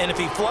heat, and if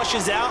he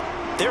flushes out,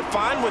 they're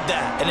fine with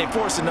that, and they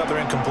force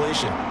another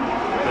incompletion.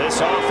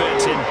 This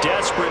offense in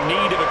desperate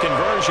need of a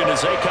conversion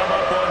as they come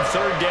up on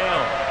 3rd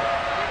down.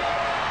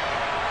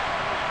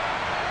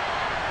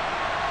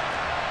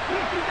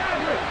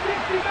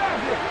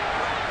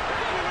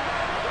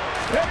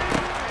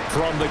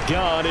 From the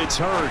gun, it's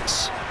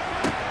Hurts.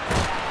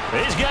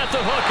 He's got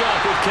the hook up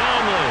with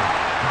Conley.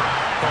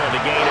 Oh, the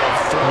gain of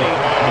 3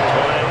 on the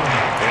play.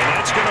 And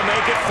that's going to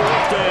make it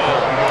 4th down.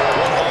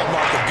 One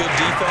hallmark of good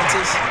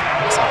defenses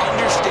is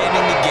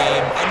understanding the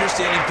game,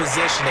 understanding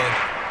positioning,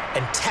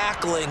 and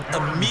tackling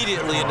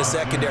immediately in the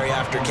secondary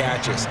after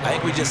catches. I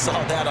think we just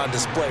saw that on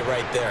display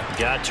right there.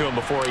 Got to him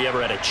before he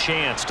ever had a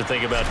chance to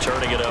think about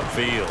turning it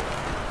upfield.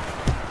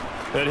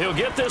 And he'll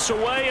get this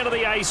away into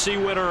the icy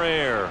winter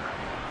air.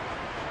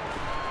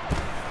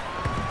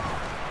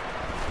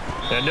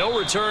 And no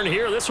return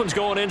here. This one's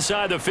going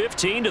inside the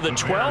 15 to the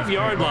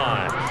 12-yard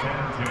line.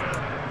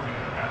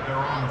 At their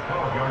own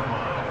 12-yard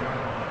line.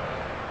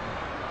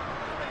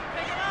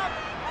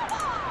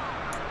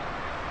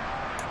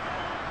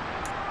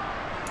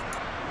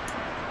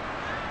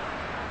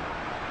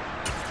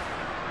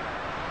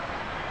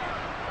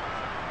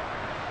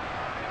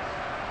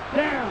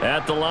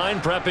 At the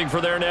line, prepping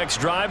for their next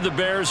drive, the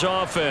Bears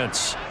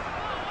offense.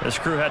 This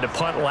crew had to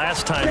punt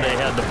last time they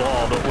had the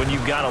ball, but when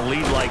you've got a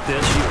lead like this,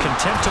 you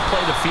content to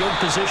play the field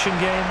position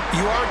game?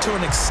 You are to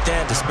an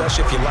extent,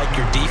 especially if you like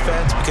your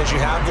defense, because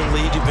you have the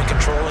lead, you've been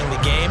controlling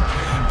the game.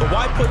 But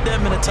why put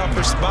them in a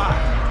tougher spot?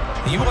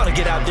 You want to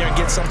get out there and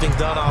get something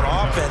done on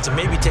offense and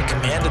maybe take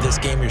command of this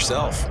game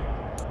yourself.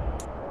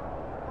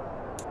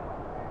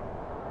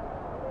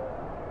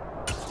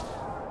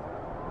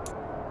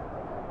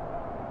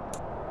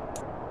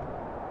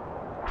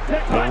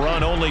 The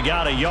run only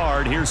got a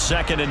yard. Here's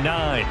 2nd and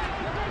 9.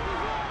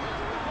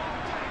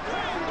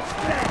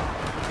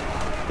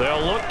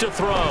 They'll look to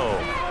throw.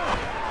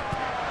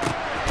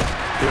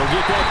 He'll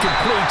get that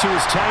complete to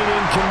his tight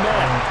end,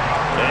 Kmet.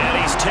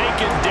 And he's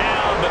taken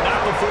down, but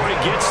not before he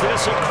gets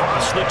this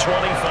across the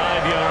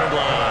 25-yard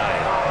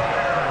line.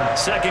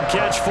 2nd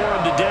catch for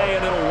him today,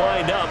 and it'll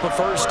wind up a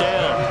 1st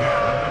down.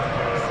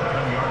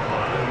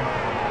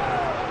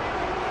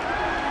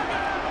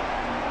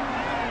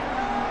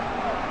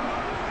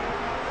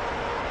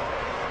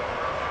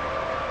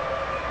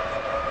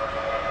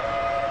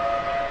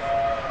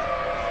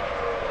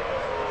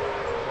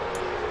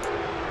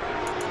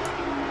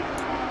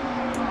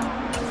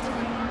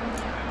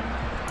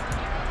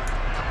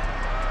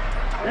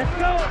 Let's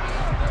go.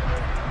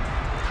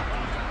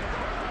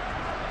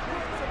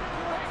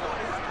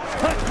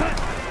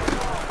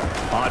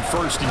 On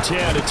 1st and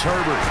 10, it's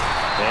Herbert.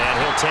 And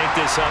he'll take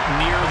this up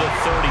near the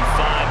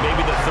 35,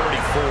 maybe the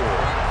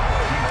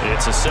 34.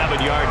 It's a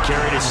 7-yard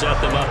carry to set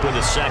them up with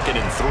a 2nd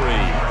and 3.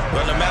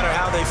 But no matter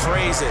how they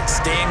phrase it,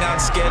 staying on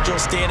schedule,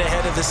 staying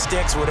ahead of the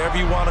sticks, whatever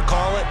you want to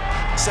call it,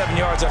 7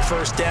 yards on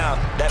 1st down,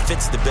 that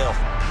fits the bill.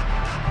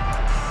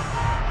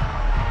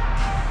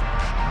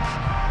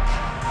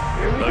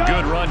 A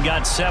good run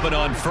got 7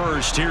 on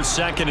 1st. Here's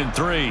 2nd and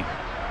 3.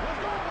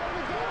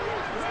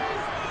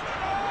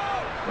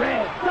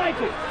 Red,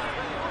 cycle.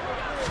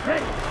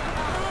 Ready.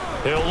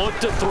 He'll look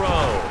to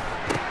throw.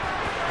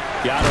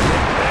 Got him.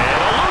 And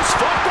a loose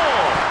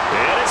football.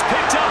 And it's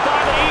picked up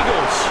by the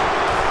Eagles.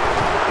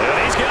 And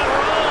he's got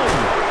room.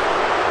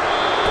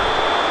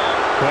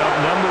 Well,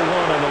 number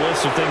 1 on the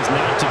list of things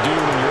not to do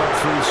when you're up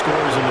 3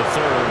 scores in the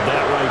 3rd.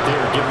 That right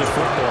there, give the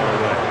football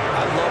away.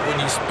 I love when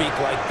you speak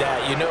like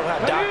that. You know how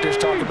doctors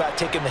talk about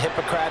taking the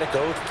Hippocratic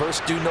Oath,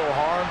 first do no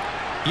harm?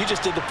 You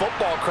just did the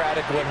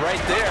football-cratic one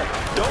right there.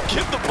 Don't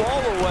give the ball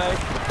away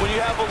when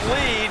you have a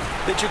lead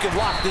that you can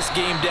lock this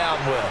game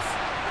down with.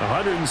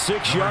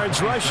 106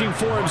 yards rushing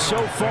for him so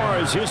far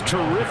as his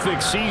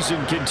terrific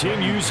season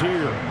continues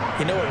here.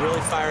 You know what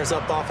really fires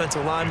up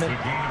offensive linemen?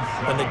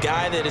 When the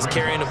guy that is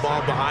carrying the ball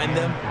behind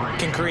them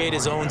can create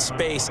his own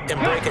space and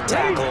break a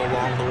tackle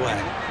along the way.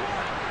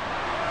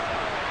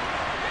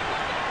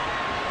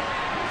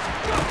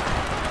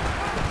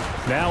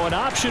 Now an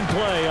option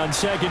play on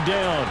 2nd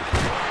down.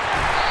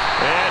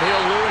 And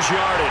he'll lose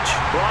yardage.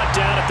 Brought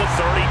down at the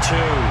 32.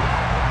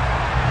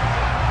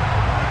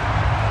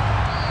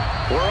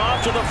 We're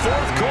off to the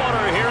fourth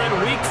quarter here in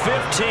Week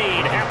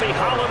 15. Happy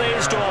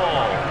holidays to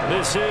all.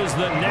 This is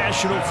the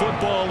National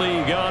Football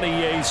League on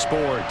EA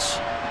Sports.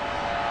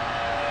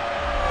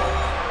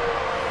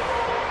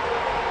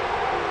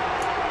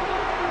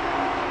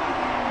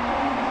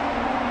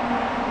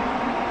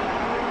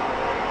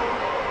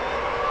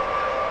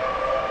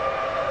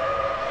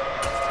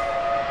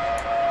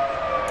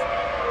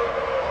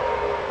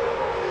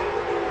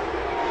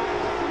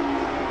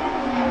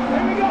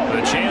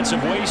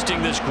 Of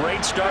wasting this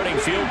great starting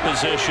field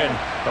position,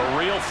 a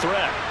real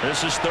threat.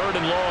 This is 3rd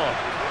and long.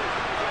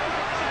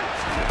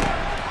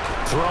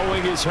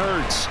 Throwing is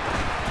Hurts.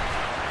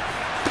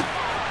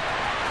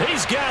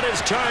 He's got his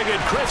target,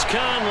 Chris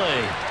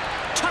Conley.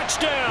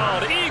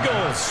 Touchdown,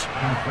 Eagles.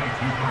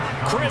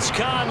 Chris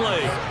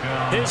Conley,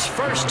 his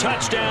first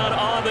touchdown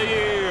on the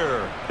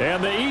year.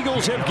 And the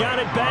Eagles have got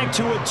it back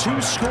to a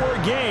 2-score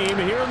game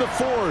here in the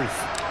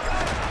 4th.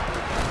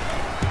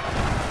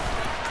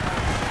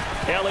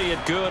 Elliott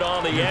good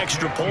on the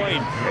extra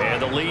point,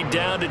 and the lead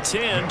down to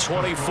 10,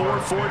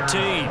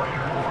 24-14.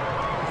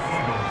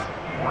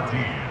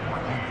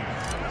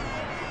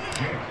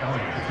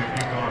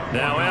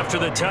 Now after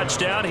the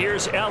touchdown,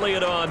 here's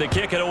Elliott on to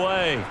kick it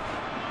away.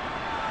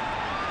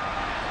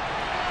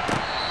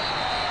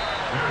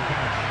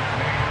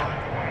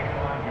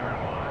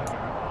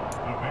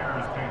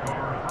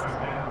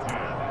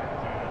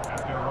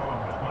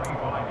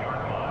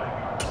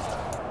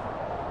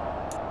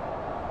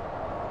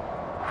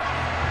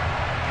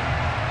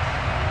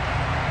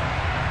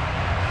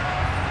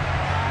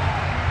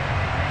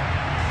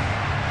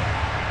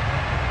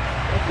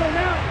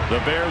 The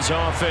Bears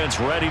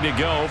offense ready to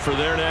go for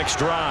their next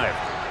drive.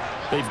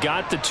 They've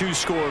got the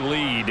 2-score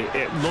lead.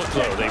 It looked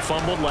though, they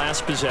fumbled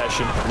last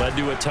possession, led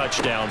to a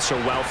touchdown. So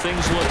while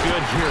things look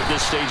good here at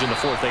this stage in the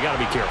 4th, they got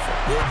to be careful.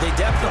 Yeah, they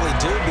definitely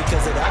do,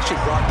 because they've actually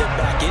brought them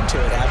back into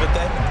it, haven't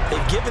they?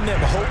 They've given them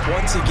hope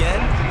once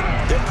again.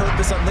 Their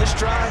purpose on this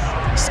drive,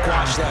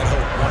 squash that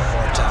hope one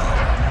more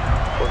time.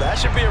 Well, that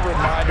should be a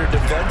reminder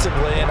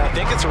defensively, and I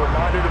think it's a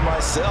reminder to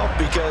myself,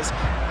 because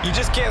you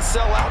just can't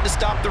sell out to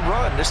stop the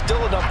run. There's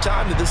still enough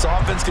time that this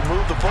offense can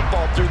move the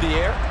football through the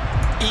air,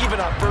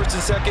 even on 1st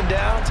and 2nd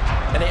downs,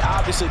 and they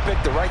obviously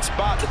picked the right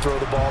spot to throw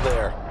the ball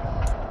there.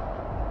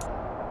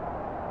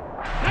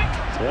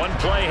 One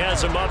play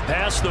has him up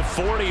past the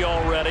 40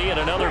 already,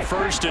 and another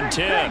 1st and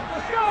 10.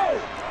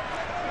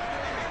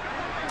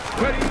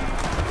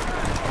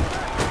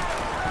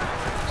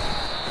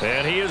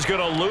 And he is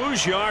going to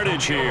lose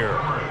yardage here.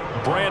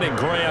 Brandon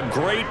Graham,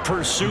 great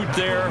pursuit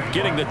there,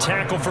 getting the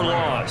tackle for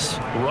loss.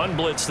 Run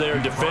blitz there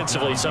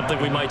defensively, something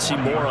we might see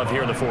more of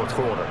here in the 4th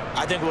quarter.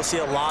 I think we'll see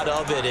a lot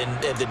of it,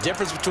 and the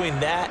difference between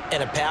that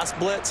and a pass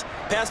blitz,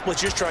 you're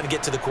just trying to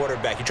get to the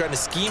quarterback. You're trying to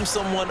scheme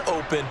someone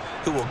open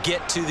who will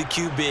get to the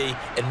QB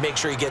and make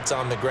sure he gets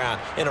on the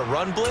ground. In a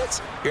run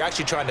blitz, you're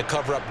actually trying to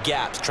cover up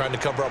gaps, trying to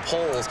cover up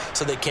holes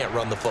so they can't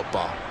run the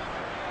football.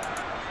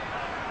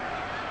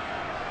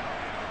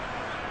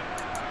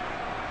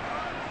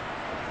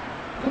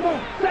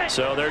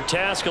 So their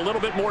task a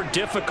little bit more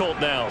difficult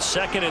now.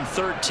 2nd and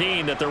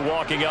 13 that they're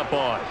walking up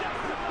on.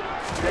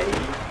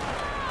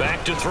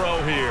 Back to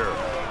throw here.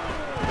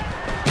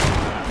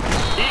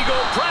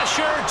 Eagle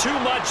pressure, too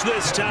much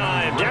this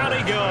time. Down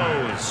he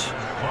goes.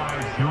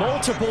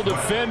 Multiple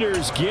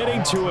defenders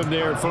getting to him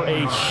there for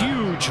a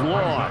huge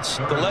loss.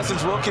 The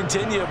lessons will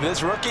continue.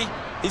 This rookie,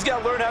 he's got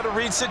to learn how to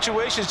read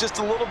situations just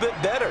a little bit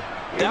better.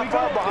 That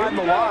far behind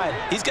the line,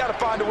 he's got to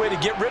find a way to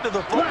get rid of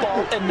the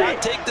football and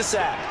not take the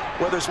sack,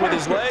 whether it's with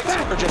his legs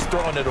or just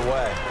throwing it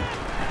away.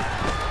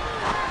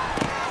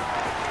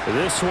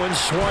 This one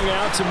swung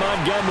out to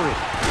Montgomery.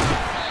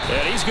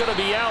 And he's going to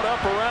be out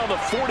up around the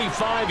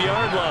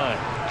 45-yard line.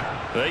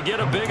 They get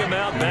a big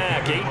amount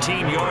back,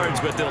 18 yards,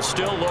 but they'll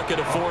still look at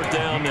a 4th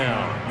down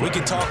now. We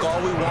can talk all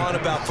we want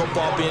about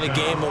football being a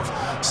game of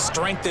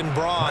strength and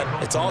brawn.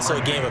 It's also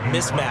a game of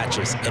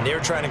mismatches, and they're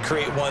trying to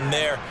create one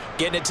there,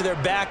 getting it to their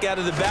back out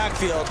of the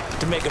backfield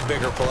to make a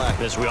bigger play.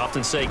 As we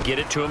often say, get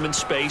it to him in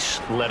space,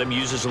 let him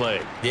use his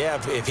leg. Yeah,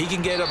 if he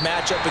can get a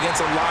matchup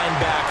against a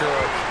linebacker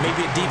or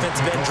maybe a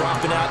defensive end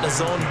dropping out in a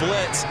zone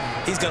blitz,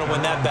 he's going to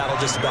win that battle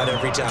just about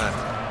every time.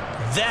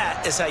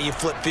 That is how you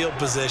flip field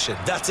position.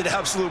 That's an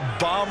absolute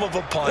bomb of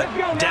a punt.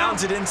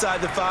 Downs it inside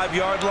the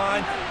 5-yard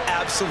line.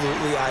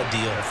 Absolutely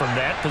ideal. From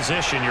that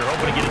position, you're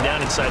hoping to get it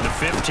down inside the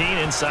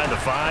 15, inside the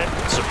 5.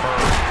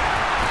 Superb.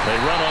 They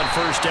run on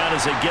 1st down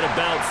as they get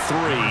about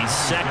 3.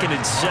 2nd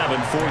and 7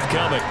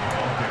 forthcoming.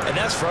 And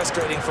that's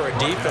frustrating for a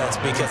defense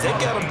because they've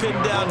got them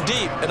pinned down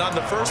deep. And on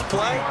the first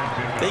play,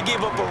 they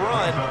give up a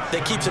run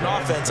that keeps an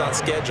offense on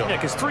schedule. Yeah,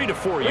 because 3 to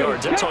 4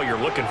 yards, that's all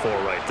you're looking for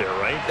right there,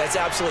 right? That's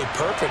absolutely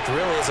perfect,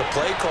 really, as a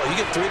play call. You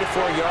get 3 to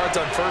 4 yards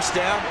on 1st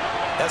down.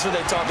 That's what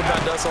they talk about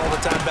to us all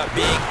the time, about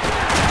being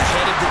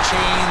ahead of the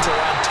chains or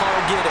on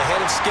target, ahead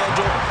of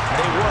schedule.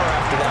 They were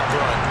after that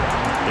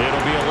run.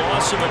 It'll be a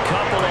loss of a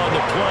couple on the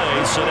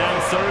play, so now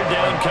third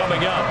down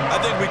coming up. I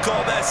think we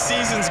call that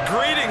season's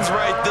greetings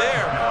right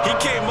there. He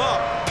came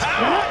up,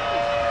 pow!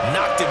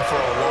 Knocked him for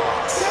a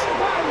loss.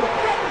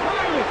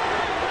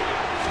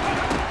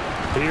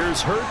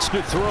 Here's Hurts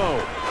to throw.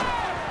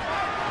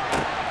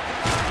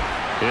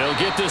 He'll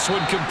get this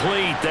one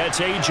complete. That's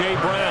A.J.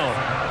 Brown.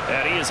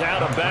 And he is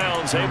out of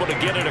bounds, able to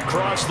get it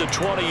across the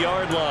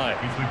 20-yard line.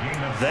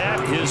 That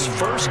his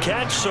first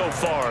catch so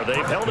far.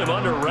 They've held him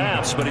under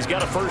wraps, but he's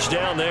got a first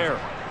down there.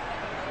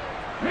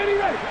 Ready.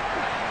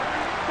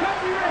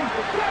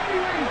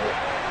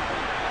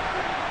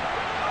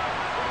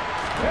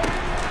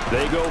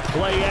 They go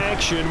play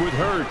action with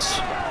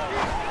Hurts.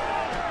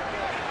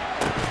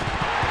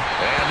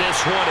 And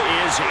this one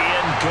is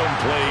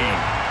incomplete.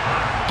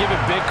 Give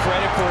him big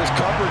credit for his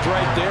coverage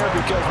right there,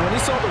 because when he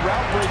saw the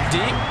route break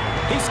deep,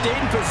 he stayed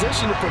in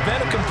position to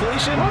prevent a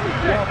completion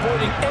while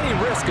avoiding any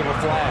risk of a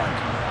flag.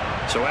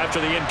 So after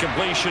the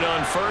incompletion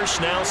on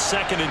first, now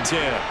 2nd and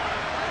 10.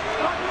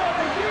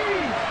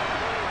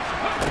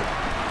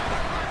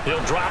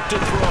 He'll drop to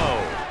throw.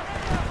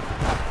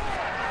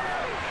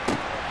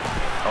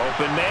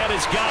 Open man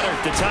is Goddard,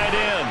 the tight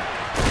end.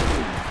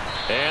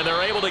 And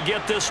they're able to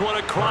get this one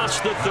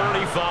across the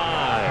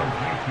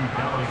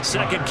 35.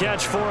 Second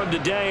catch for him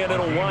today, and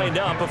it'll wind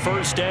up a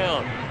first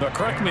down. But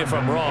correct me if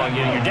I'm wrong.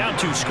 You're down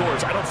 2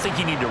 scores. I don't think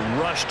you need to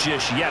rush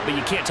just yet, but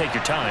you can't take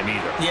your time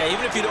either. Yeah,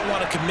 even if you don't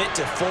want to commit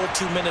to full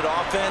 2-minute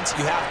offense,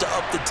 you have to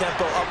up the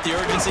tempo, up the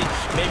urgency.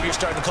 Maybe you're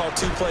starting to call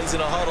 2 plays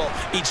in a huddle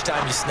each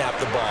time you snap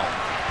the ball.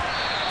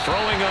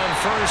 Throwing on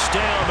first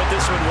down, but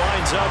this one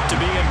winds up to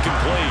be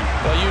incomplete.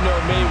 Well, you know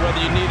me,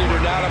 whether you need it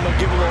or not, I'm going to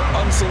give a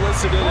little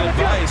unsolicited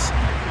advice.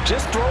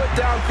 Just throw it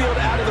downfield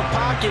out of the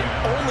pocket,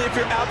 only if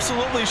you're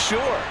absolutely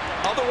sure.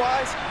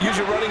 Otherwise, use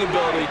your running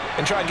ability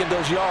and try and get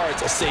those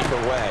yards a safer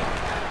way.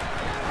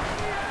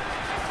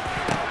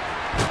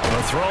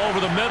 A throw over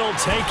the middle,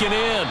 taken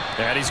in.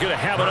 And he's going to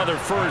have another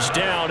first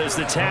down as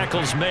the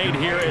tackle's made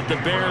here at the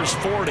Bears'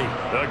 40.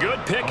 A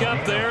good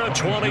pickup there, a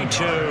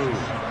 22.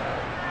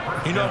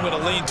 You know I'm going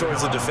to lean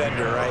towards the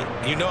defender, right?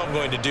 You know I'm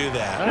going to do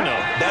that. I know.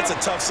 That's a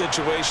tough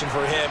situation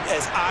for him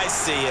as I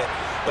see it.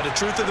 But the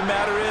truth of the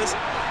matter is,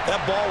 that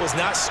ball was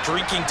not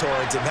streaking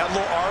towards him. That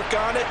little arc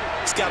on it,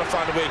 he's got to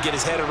find a way to get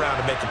his head around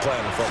and make a play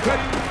on the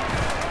football.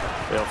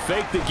 They'll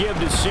fake the give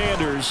to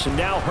Sanders, and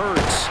now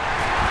Hurts.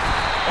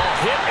 A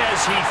hit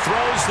as he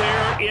throws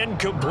there,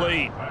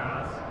 incomplete.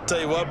 Tell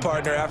you what,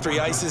 partner, after he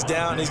ices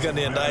down, he's going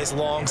to need a nice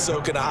long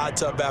soak in a hot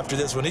tub after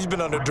this one. He's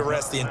been under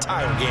duress the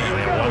entire game.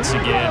 And once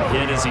again,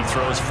 hit as he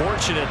throws.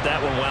 Fortunate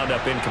that one wound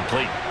up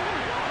incomplete.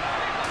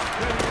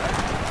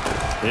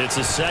 It's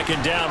a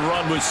 2nd down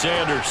run with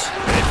Sanders.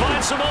 They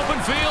find some open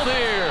field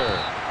here.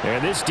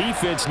 And this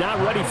defense not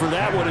ready for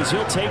that one as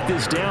he'll take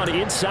this down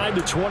inside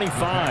the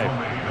 25.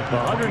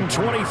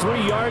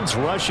 123 yards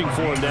rushing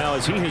for him now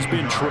as he has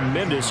been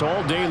tremendous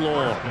all day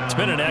long. It's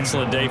been an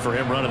excellent day for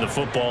him running the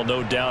football,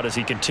 no doubt, as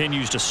he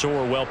continues to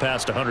soar well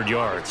past 100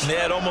 yards.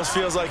 Yeah, it almost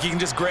feels like he can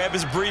just grab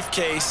his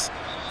briefcase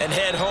and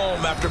head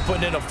home after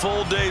putting in a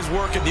full day's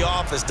work at the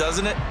office,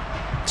 doesn't it?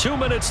 2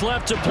 minutes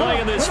left to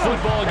play in this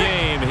football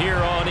game here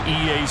on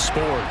EA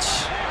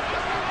Sports.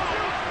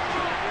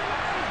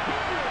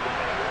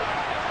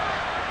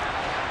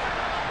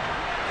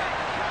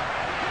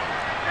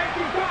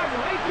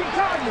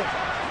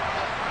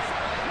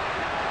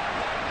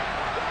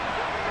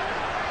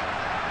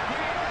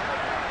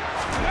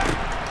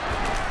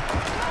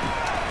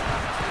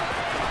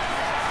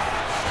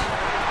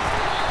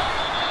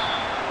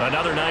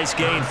 Another nice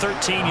gain,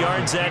 13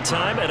 yards that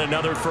time, and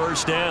another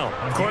first down.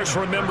 Of course,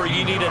 remember,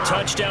 you need a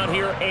touchdown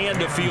here and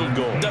a field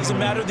goal. Doesn't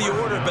matter the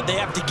order, but they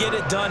have to get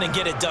it done and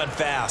get it done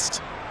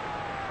fast.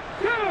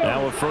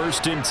 Now a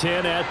 1st and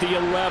 10 at the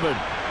 11.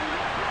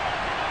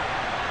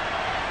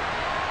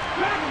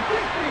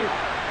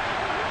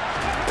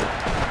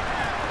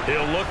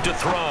 He'll look to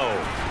throw.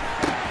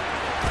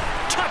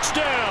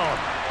 Touchdown!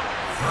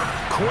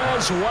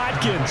 Quez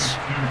Watkins,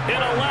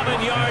 an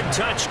 11-yard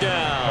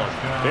touchdown.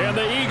 And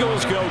the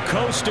Eagles go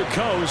coast to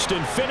coast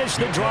and finish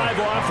the drive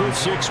off with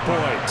 6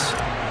 points.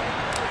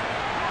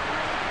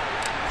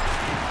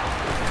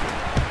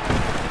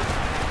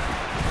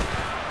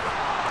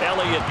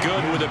 Elliott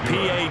good with a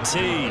PAT.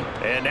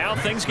 And now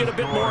things get a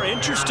bit more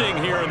interesting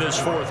here in this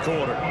 4th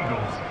quarter.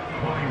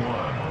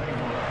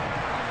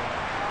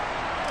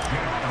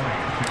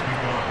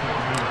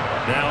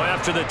 Now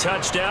after the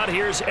touchdown,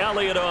 here's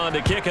Elliott on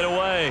to kick it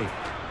away.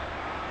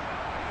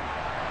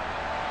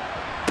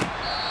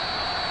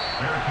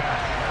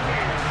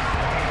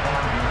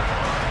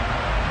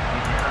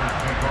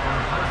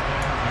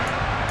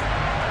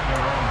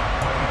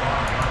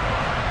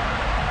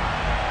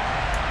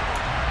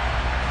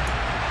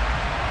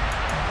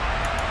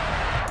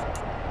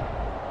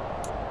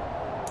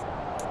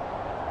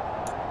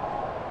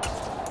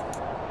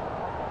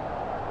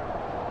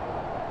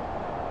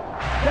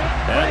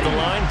 At the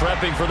line,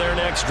 prepping for their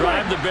next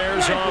drive, the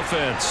Bears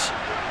offense.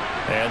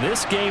 And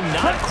this game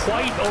not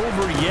quite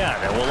over yet.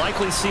 And we'll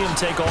likely see them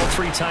take all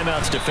 3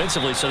 timeouts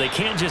defensively, so they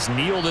can't just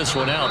kneel this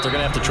one out. They're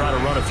going to have to try to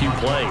run a few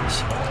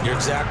plays. You're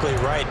exactly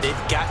right. They've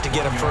got to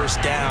get a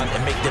first down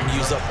and make them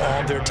use up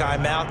all their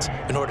timeouts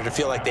in order to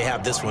feel like they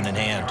have this one in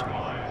hand.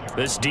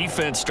 This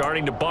defense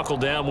starting to buckle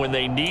down when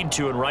they need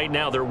to, and right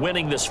now they're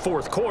winning this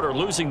fourth quarter,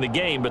 losing the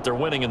game, but they're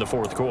winning in the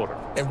fourth quarter.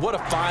 And what a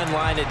fine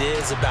line it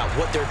is about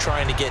what they're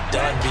trying to get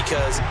done,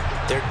 because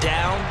they're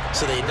down,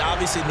 so they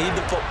obviously need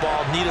the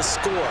football, need a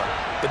score,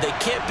 but they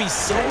can't be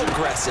so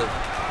aggressive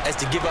as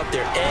to give up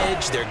their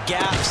edge, their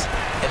gaps,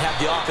 and have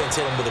the offense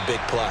hit them with a big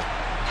play.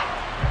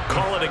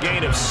 Call it a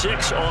gain of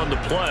 6 on the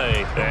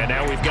play, and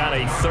now we've got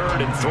a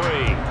 3rd and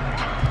 3.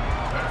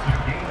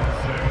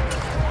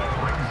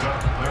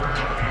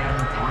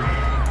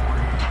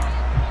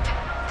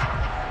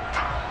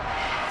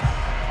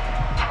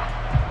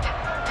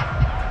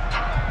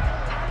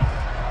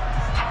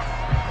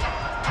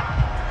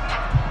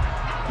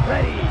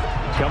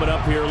 Coming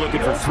up here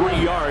looking for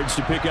 3 yards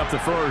to pick up the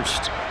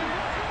first.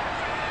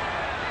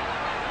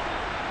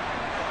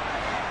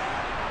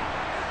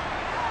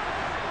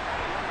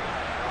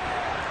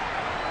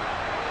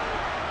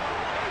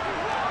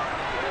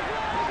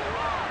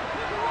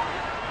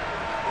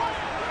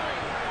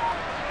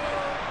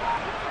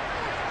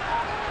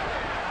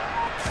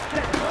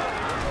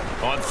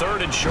 On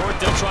 3rd and short,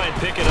 they'll try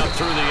and pick it up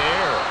through the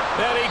air.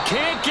 And he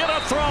can't get a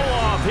throw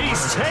off.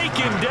 He's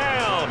taken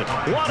down.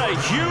 What a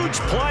huge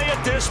play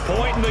at this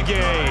point in the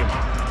game.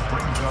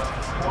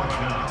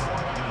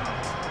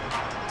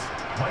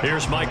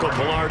 Here's Michael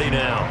Pilardi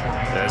now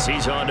as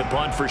he's on to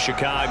punt for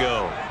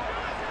Chicago.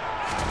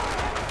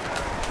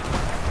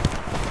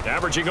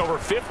 Averaging over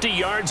 50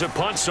 yards a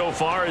punt so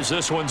far as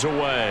this one's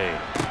away.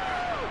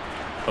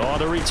 Oh,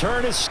 the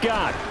return is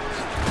Scott.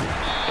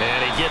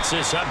 And he gets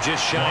this up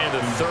just shy of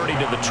the 30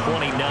 to the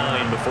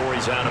 29 before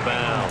he's out of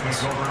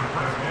bounds.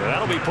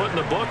 That'll be put in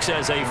the books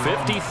as a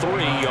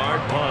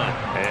 53-yard punt.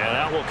 And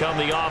out will come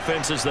the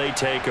offense as they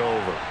take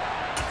over.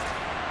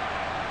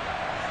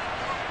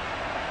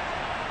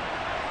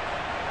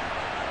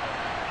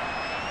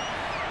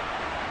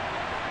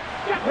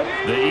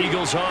 The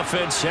Eagles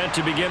offense set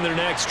to begin their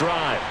next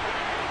drive.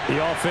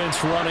 The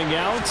offense running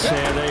out,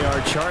 and they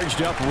are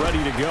charged up,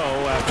 ready to go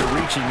after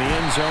reaching the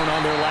end zone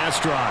on their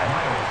last drive.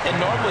 And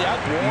normally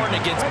I'd warn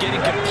against getting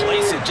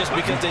complacent just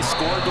because they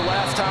scored the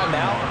last time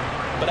out.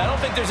 But I don't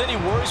think there's any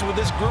worries with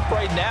this group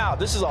right now.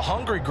 This is a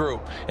hungry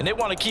group, and they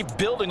want to keep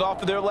building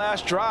off of their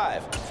last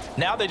drive.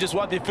 Now they just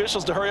want the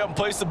officials to hurry up and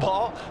place the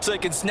ball so they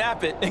can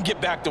snap it and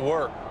get back to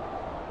work.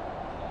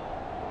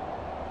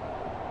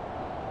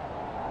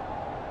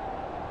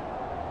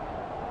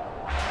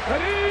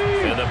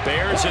 And the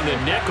Bears in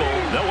the nickel.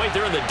 No, wait,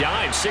 they're in the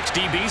dime. 6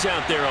 DBs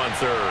out there on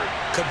 3rd.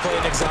 Could play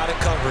an exotic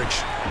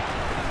coverage.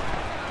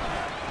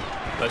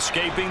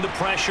 Escaping the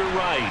pressure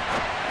right.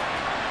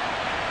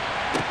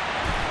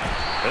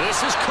 And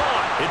this is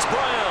caught. It's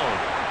Brown.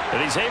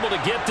 And he's able to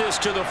get this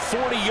to the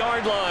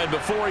 40-yard line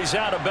before he's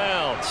out of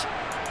bounds.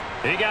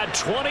 He got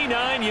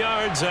 29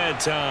 yards that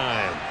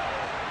time.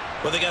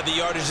 Well, they got the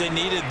yardage they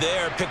needed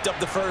there, picked up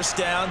the first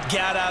down,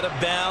 got out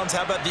of bounds.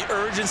 How about the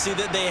urgency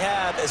that they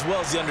have, as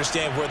well as the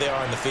understand where they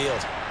are in the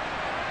field?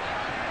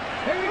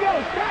 Here we go,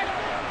 set.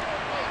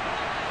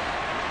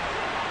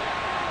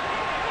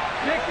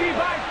 60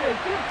 boxes,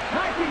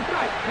 19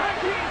 strikes,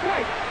 19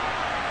 strikes.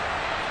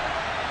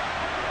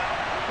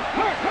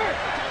 Hurt.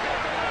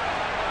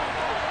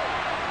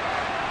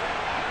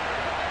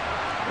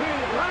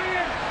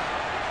 Ryan.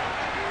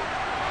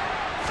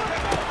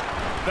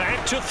 Back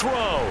to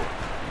throw.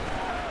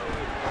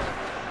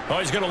 Oh,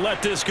 he's going to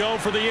let this go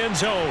for the end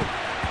zone.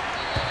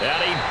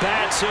 And he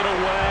bats it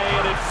away,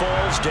 and it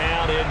falls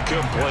down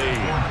incomplete.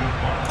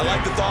 I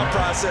like the thought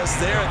process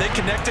there. They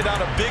connected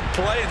on a big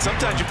play, and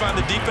sometimes you find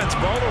the defense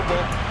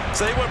vulnerable.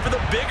 So they went for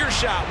the bigger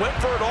shot, went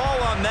for it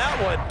all on that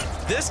one.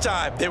 This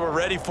time, they were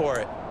ready for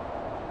it.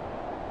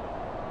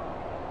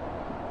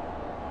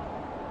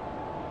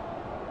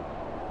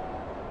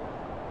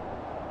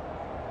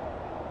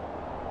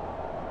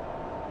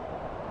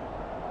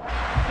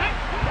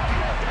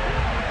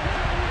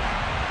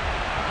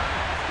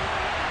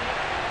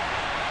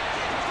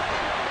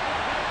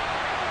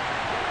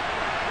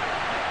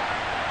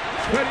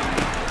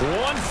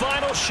 One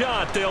final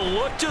shot. They'll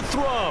look to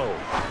throw.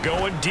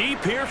 Going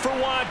deep here for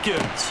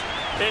Watkins.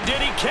 And did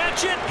he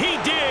catch it? He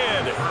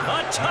did.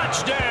 A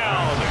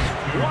touchdown.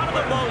 One of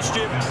the most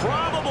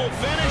improbable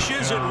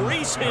finishes in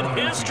recent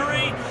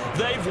history.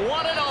 They've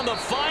won it on the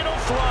final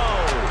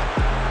throw.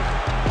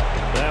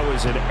 That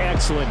was an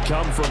excellent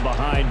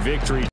come-from-behind victory.